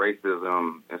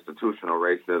racism, institutional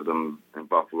racism in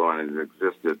Buffalo, and it has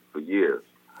existed for years.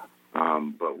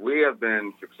 But we have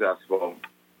been successful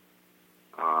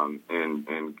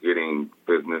in getting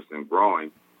business and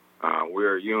growing.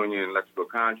 We're union electrical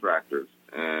contractors,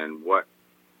 and what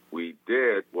we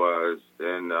did was,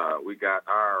 we got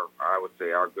our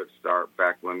good start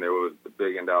back when there was the $1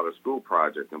 billion school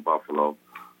project in Buffalo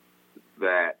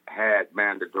that had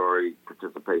mandatory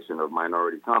participation of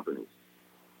minority companies.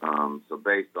 So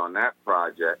based on that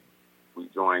project, we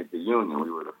joined the union. We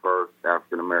were the first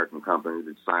African-American company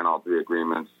to sign all 3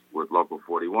 agreements with Local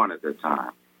 41 at that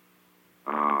time.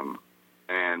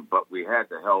 But we had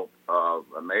the help of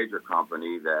a major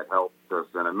company that helped us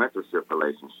in a mentorship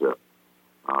relationship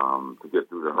to get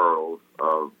through the hurdles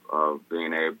of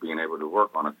being able to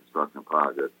work on a construction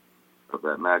project of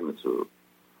that magnitude.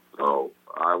 So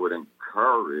I would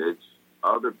encourage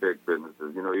other big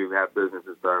businesses. You have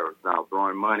businesses that are now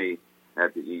throwing money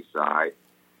at the East Side.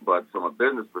 But from a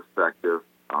business perspective,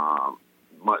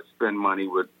 spend money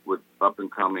with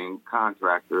up-and-coming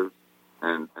contractors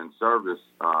and service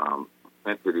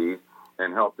entities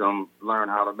and help them learn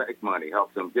how to make money,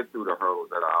 help them get through the hurdles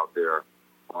that are out there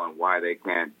on why they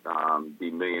can't be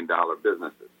million-dollar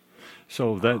businesses.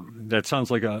 So that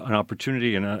sounds like an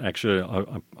opportunity and actually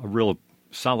a real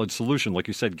solid solution. Like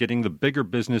you said, getting the bigger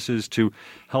businesses to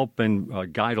help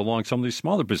and guide along some of these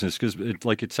smaller businesses.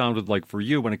 Because it sounded like for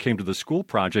you, when it came to the school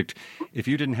project, if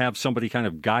you didn't have somebody kind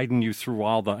of guiding you through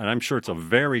and I'm sure it's a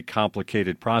very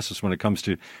complicated process when it comes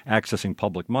to accessing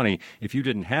public money, if you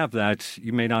didn't have that,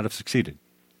 you may not have succeeded.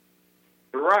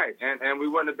 Right, and we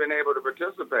wouldn't have been able to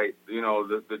participate.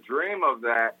 The dream of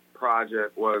that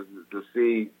project was to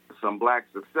see some black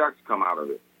success come out of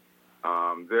it.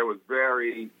 There was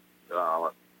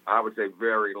I would say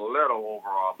very little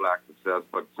overall black success,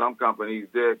 but some companies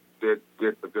did get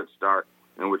a good start,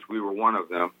 in which we were one of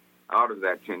them, out of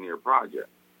that 10-year project.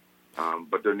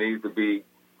 But there needs to be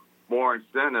more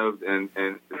incentives, and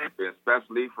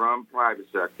especially from private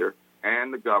sector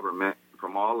and the government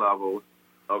from all levels,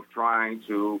 of trying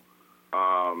to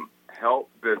help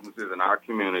businesses in our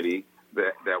community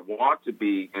that want to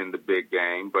be in the big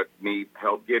game but need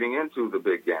help getting into the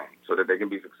big game so that they can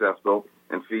be successful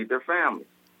and feed their families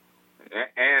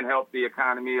and help the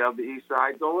economy of the East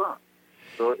Side go up.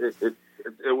 So it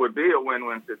would be a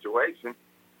win-win situation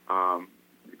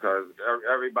because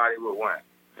everybody would win.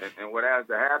 And what has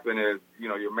to happen is,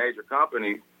 your major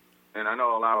companies, and I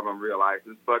know a lot of them realize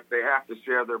this, but they have to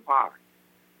share their pie.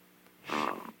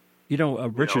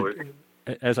 Richard,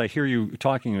 as I hear you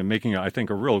talking and making, I think,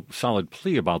 a real solid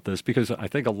plea about this, because I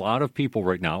think a lot of people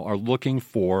right now are looking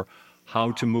for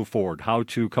how to move forward, how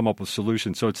to come up with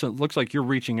solutions. So it looks like you're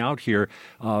reaching out here,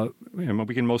 and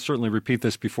we can most certainly repeat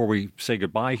this before we say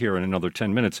goodbye here in another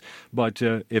 10 minutes. But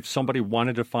if somebody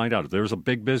wanted to find out, if there's a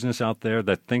big business out there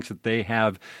that thinks that they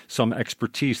have some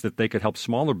expertise that they could help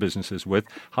smaller businesses with,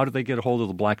 how do they get a hold of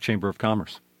the Black Chamber of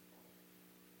Commerce?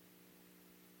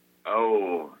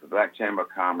 Oh, the Black Chamber of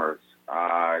Commerce.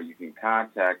 You can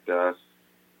contact us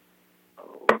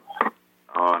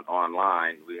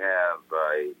online. We have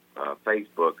a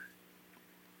Facebook.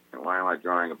 And why am I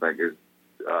drawing a back? It's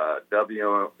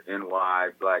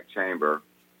WNY Black Chamber.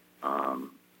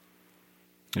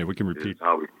 We can repeat.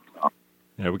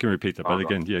 We can repeat that. But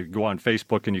again, go on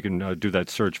Facebook and you can do that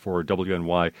search for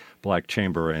WNY Black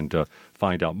Chamber and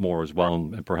find out more as well,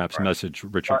 and perhaps message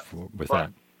Richard with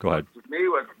that. Go ahead. To me,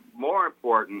 what's more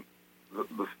important,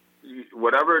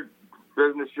 whatever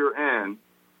business you're in,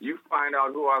 you find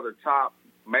out who are the top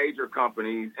major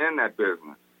companies in that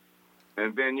business.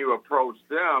 And then you approach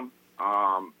them,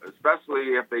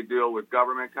 especially if they deal with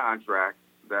government contracts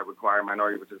that require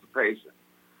minority participation.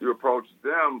 You approach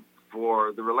them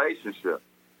for the relationship.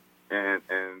 And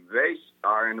they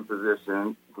are in a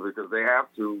position, because they have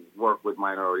to work with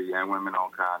minority and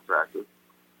women-owned contractors,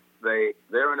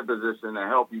 they're in a position to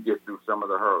help you get through some of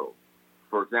the hurdles.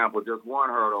 For example, just one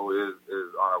hurdle is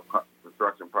on a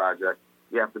construction project,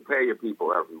 you have to pay your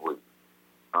people every week.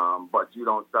 But you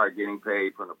don't start getting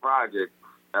paid from the project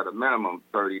at a minimum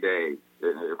 30 days,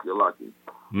 if you're lucky.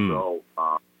 So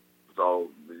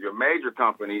your major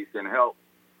companies can help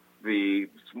the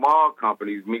small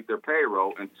companies meet their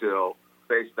payroll until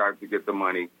they start to get the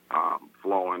money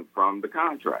flowing from the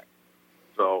contract.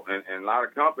 So, and a lot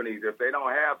of companies, if they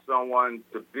don't have someone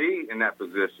to be in that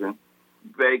position,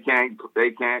 they can't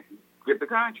get the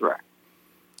contract.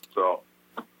 So,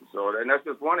 and that's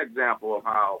just one example of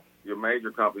how your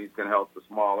major companies can help the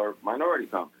smaller minority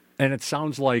companies. And it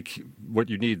sounds like what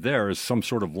you need there is some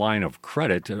sort of line of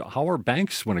credit. How are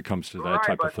banks when it comes to that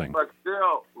type of thing? But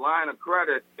still, line of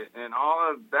credit and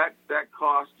all of that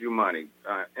costs you money.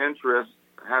 Interest,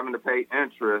 having to pay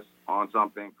interest on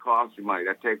something costs you money.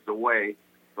 That takes away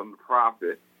from the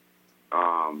profit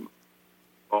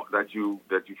that you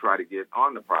try to get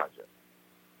on the project.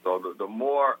 So the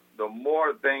more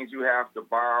things you have to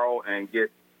borrow and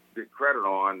get credit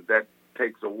on, that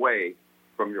takes away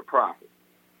from your profit,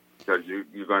 because you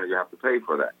have to pay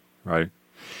for that. Right.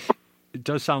 It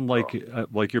does sound like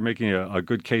you're making a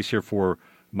good case here for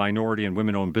minority and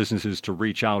women-owned businesses to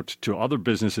reach out to other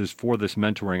businesses for this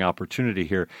mentoring opportunity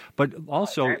here. But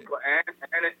also, and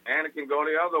it can go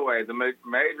the other way. The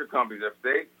major companies, if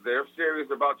they're serious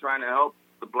about trying to help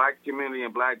the black community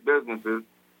and black businesses,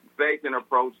 they can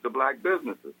approach the black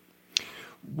businesses.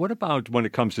 What about when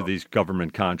it comes to these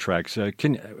government contracts? We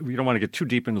don't want to get too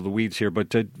deep into the weeds here, but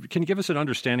can you give us an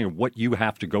understanding of what you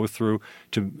have to go through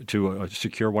to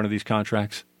secure one of these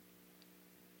contracts?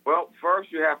 Well,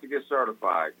 first you have to get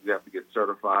certified. You have to get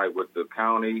certified with the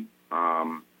county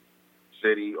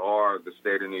city or the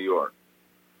state of New York.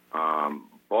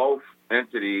 Both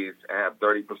entities have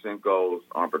 30% goals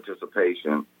on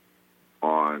participation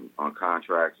on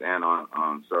contracts and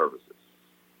on services.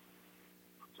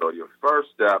 So your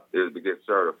first step is to get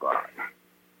certified.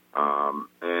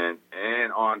 And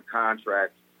on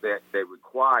contracts that they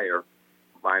require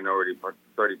minority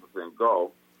 30%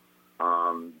 goal,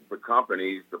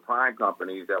 the prime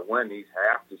companies that win these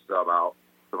have to sub out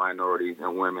to minorities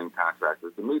and women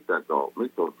contractors to meet those goals.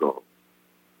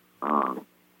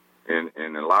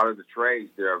 In a lot of the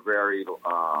trades, there are very,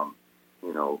 the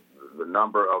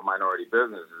number of minority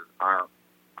businesses aren't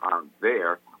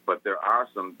there, but there are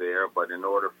some there. But in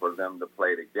order for them to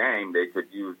play the game, they could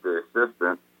use the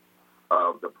assistance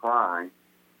of the prime,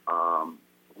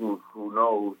 who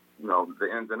knows,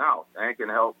 the ins and outs, and can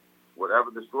help whatever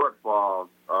the shortfalls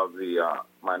of the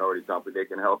minority company. They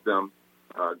can help them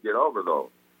get over those.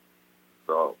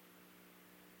 So,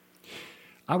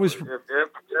 if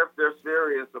they're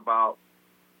serious about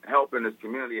helping this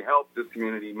community, help this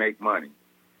community make money,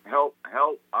 help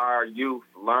our youth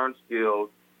learn skills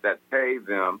that pay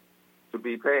them to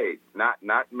be paid, not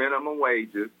minimum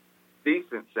wages,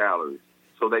 decent salaries,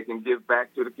 so they can give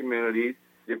back to the communities,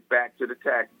 give back to the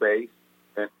tax base,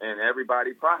 and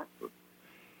everybody prospers.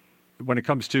 When it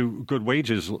comes to good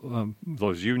wages,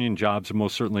 those union jobs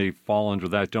most certainly fall under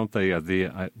that, don't they?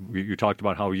 You talked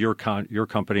about how your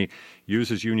company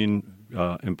uses union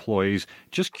employees.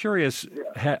 Just curious,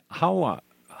 how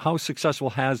successful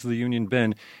has the union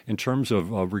been in terms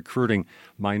of recruiting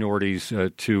minorities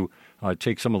to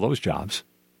take some of those jobs?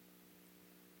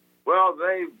 Well,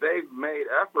 they've made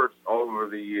efforts over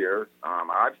the years.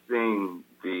 I've seen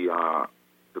the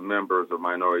members of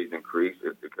minorities increase.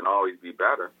 It can always be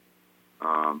better.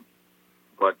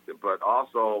 But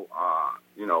also,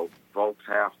 folks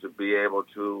have to be able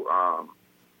to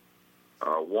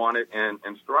want it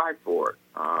and strive for it.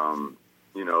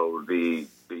 The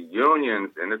unions,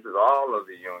 and this is all of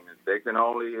the unions, they can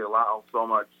only allow so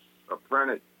much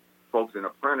folks in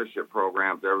apprenticeship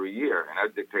programs every year, and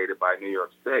that's dictated by New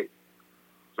York State.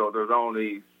 So there's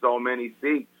only so many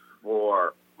seats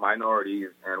for minorities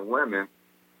and women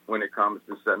when it comes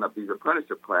to setting up these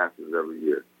apprenticeship classes every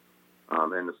year.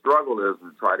 And the struggle is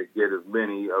to try to get as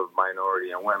many of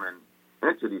minority and women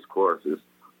into these courses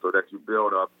so that you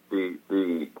build up the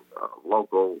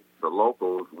locals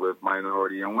with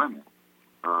minority and women.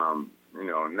 And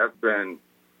that's been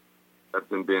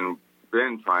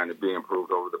trying to be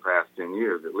improved over the past 10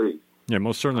 years at least. Yeah,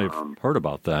 most certainly I've heard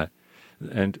about that.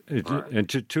 And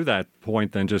to that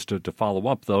point, then, just to follow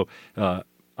up, though,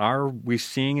 are we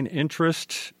seeing an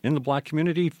interest in the black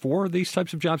community for these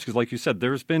types of jobs? Because like you said,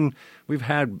 we've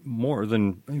had more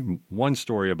than one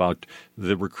story about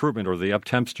the recruitment or the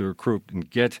attempts to recruit and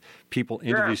get people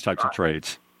into these types of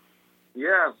trades.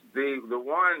 Yes, the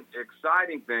one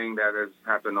exciting thing that has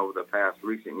happened over the past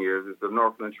recent years is the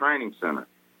Northland Training Center.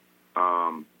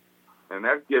 And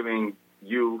that's giving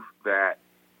youth that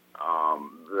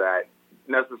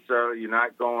necessarily you're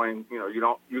not going,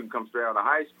 you can come straight out of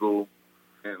high school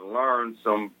and learn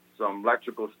some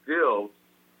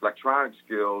electronic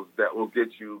skills that will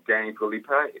get you gainfully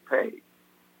paid.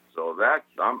 So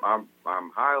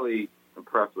I'm highly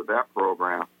impressed with that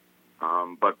program.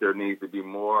 But there needs to be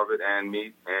more of it and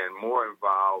more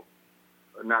involved,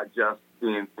 not just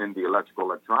in the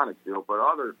electronic field, but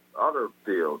other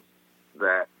fields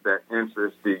that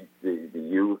interest the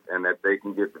youth and that they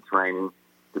can get the training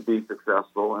to be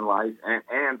successful in life,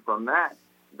 and from that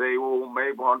they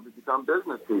may want to become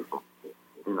business people.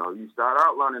 You start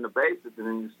out learning the basics,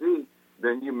 and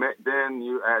then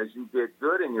you as you get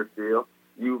good in your field,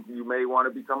 you may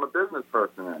want to become a business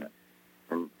person in it,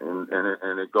 and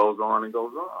it goes on and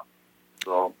goes on.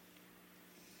 So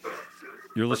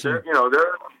you're listening.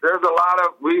 There's a lot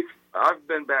of I've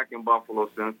been back in Buffalo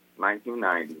since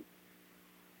 1990,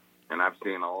 and I've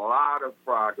seen a lot of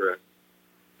progress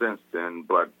since then,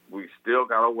 but we still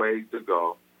got a ways to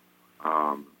go.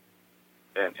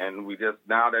 And we just,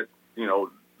 now that,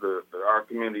 our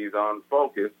community is on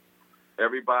focus,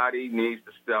 everybody needs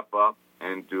to step up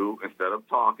and do, instead of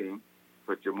talking,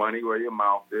 put your money where your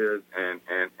mouth is and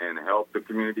help the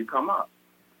community come up.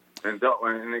 And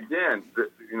again,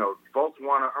 folks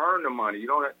want to earn the money.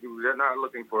 They're not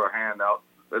looking for a handout.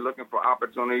 They're looking for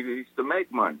opportunities to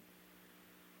make money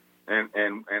and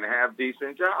have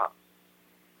decent jobs.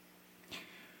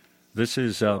 This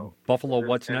is Buffalo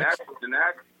What's Next?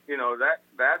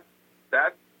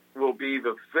 That will be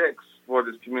the fix for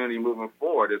this community moving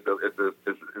forward. It's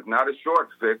not a short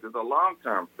fix. It's a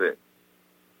long-term fix.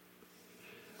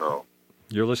 So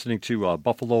You're listening to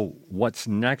Buffalo What's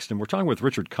Next, and we're talking with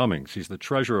Richard Cummings. He's the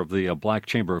treasurer of the Black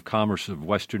Chamber of Commerce of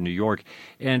Western New York.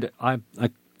 And I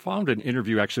found an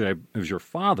interview, actually, it was your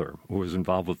father who was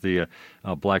involved with the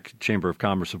Black Chamber of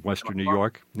Commerce of Western New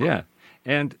York. Yeah.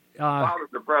 And father's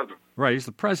the president. Right, he's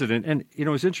the president. And,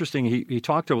 it's interesting, he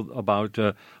talked about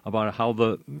how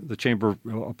the chamber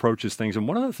approaches things. And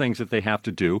one of the things that they have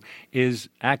to do is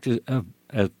act as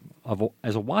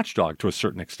a watchdog to a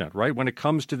certain extent, right? When it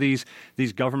comes to these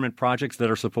government projects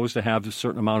that are supposed to have a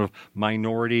certain amount of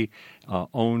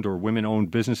minority-owned or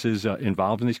women-owned businesses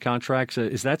involved in these contracts,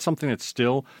 is that something that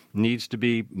still needs to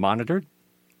be monitored?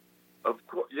 Of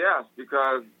course, yes,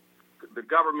 because the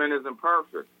government isn't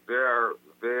perfect.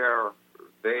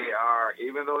 They are,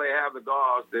 even though they have the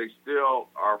laws, they still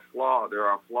are flawed. There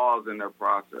are flaws in their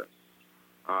process.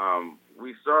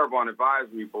 We serve on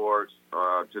advisory boards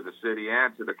to the city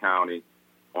and to the county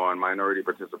on minority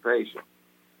participation.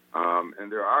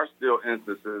 And there are still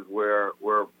instances where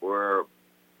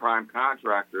prime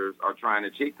contractors are trying to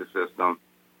cheat the system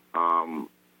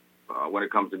when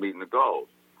it comes to meeting the goals.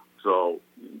 So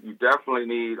you definitely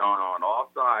need, on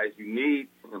all sides, you need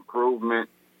improvement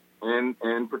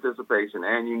in participation,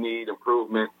 and you need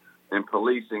improvement in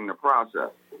policing the process.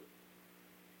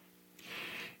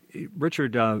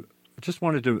 Richard, just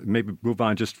wanted to maybe move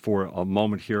on just for a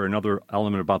moment here. Another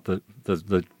element about the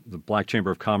Black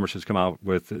Chamber of Commerce has come out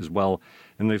with as well,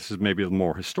 and this is maybe a little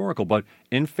more historical, but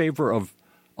in favor of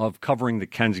covering the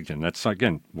Kensington. That's,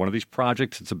 again, one of these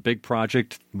projects. It's a big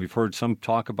project. We've heard some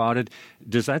talk about it.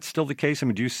 Is that still the case? I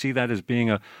mean, do you see that as being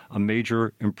a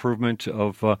major improvement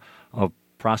of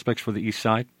prospects for the East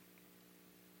Side?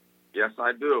 Yes,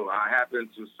 I do. I happen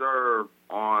to serve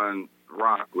on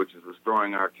ROC, which is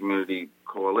Restoring Our Community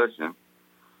Coalition,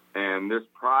 and this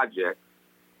project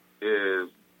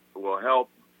will help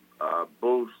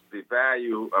boost the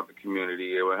value of the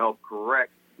community. It will help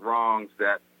correct wrongs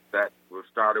that were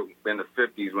started in the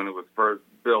 50s when it was first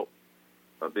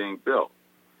being built.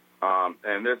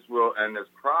 And this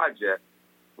project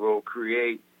will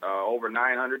create over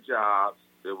 900 jobs.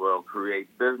 It will create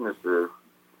businesses,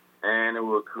 and it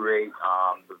will create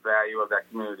the value of that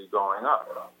community going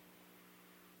up.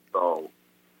 So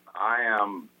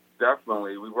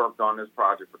we worked on this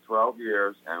project for 12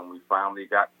 years, and we finally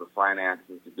got the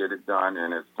finances to get it done,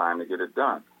 and it's time to get it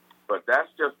done. But that's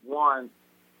just one,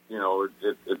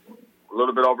 it's a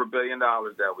little bit over $1 billion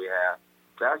that we have.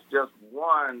 That's just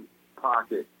one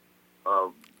pocket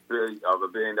of $1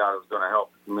 billion that's going to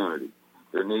help the community.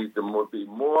 There needs to be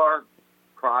more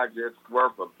projects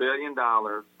worth $1 billion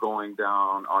going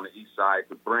down on the East Side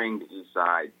to bring the East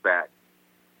Side back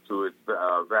to its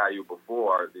value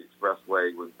before the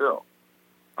expressway was built.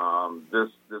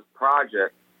 This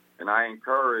project, and I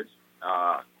encourage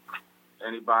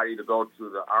anybody to go to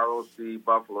the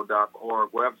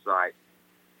rocbuffalo.org website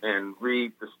and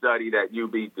read the study that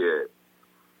UB did.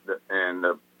 And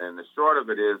the short of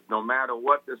it is, no matter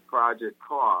what this project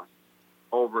costs,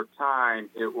 over time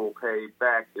it will pay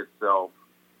back itself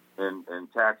in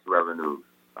tax revenues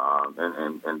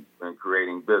and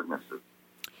creating businesses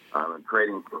and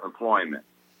creating employment.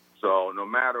 So no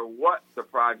matter what the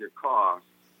project costs,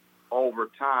 over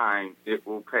time it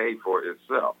will pay for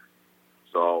itself.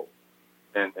 So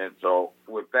and so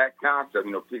with that concept,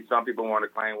 some people want to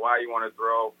claim why you want to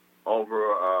throw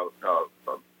over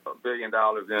 $1 billion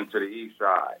into the East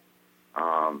Side.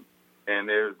 And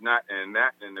there's not, and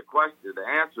the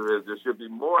answer is there should be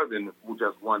more than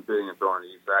just $1 billion thrown on the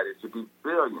East Side. It should be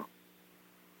billions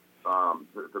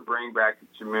to bring back the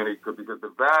community, because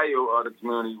the value of the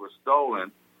community was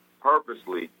stolen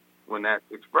purposely when that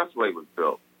expressway was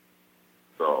built.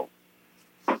 So.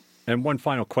 And one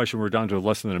final question. We're down to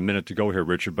less than a minute to go here,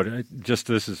 Richard. But this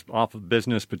is off of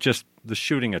business. But just the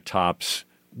shooting at Tops.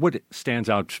 What stands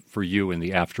out for you in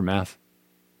the aftermath?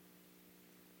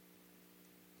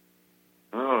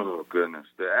 Oh, goodness.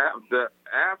 The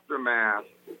aftermath,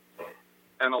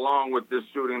 and along with this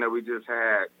shooting that we just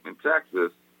had in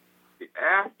Texas, the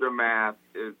aftermath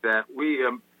is that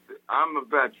I'm a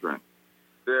veteran.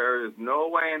 There is no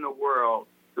way in the world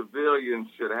civilians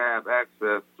should have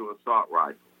access to assault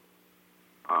rifles.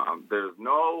 There's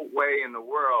no way in the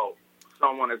world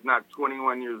someone that's not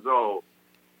 21 years old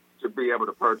should be able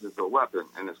to purchase a weapon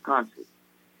in this country.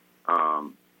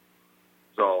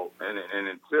 So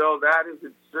until that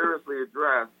is seriously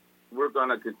addressed, we're going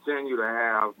to continue to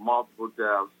have multiple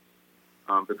deaths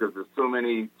because there's too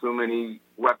many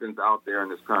weapons out there in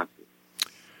this country.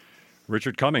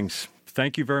 Richard Cummings,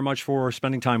 thank you very much for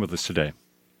spending time with us today.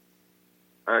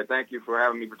 All right, thank you for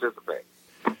having me participate.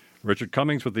 Richard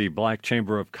Cummings with the Black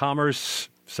Chamber of Commerce,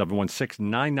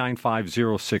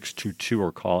 716-995-0622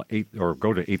 or call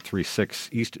go to 836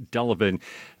 East Delavan.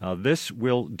 This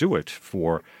will do it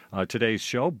for today's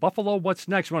show. Buffalo, what's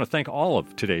next? We want to thank all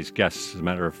of today's guests, as a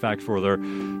matter of fact, for their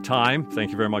time.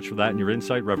 Thank you very much for that and your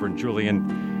insight. Reverend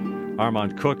Julian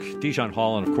Armand Cook, DeJon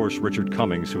Hall, and, of course, Richard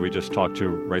Cummings, who we just talked to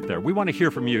right there. We want to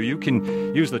hear from you. You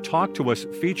can use the Talk to Us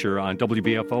feature on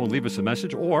WBFO and leave us a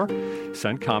message, or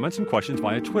send comments and questions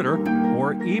via Twitter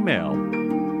or email.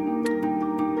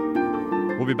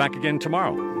 We'll be back again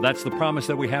tomorrow. That's the promise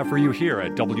that we have for you here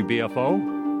at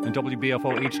WBFO and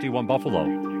WBFO HD1 Buffalo,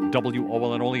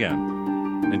 WOLN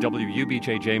Olean, and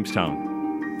WUBJ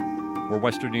Jamestown. We're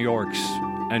Western New York's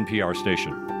NPR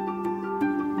station.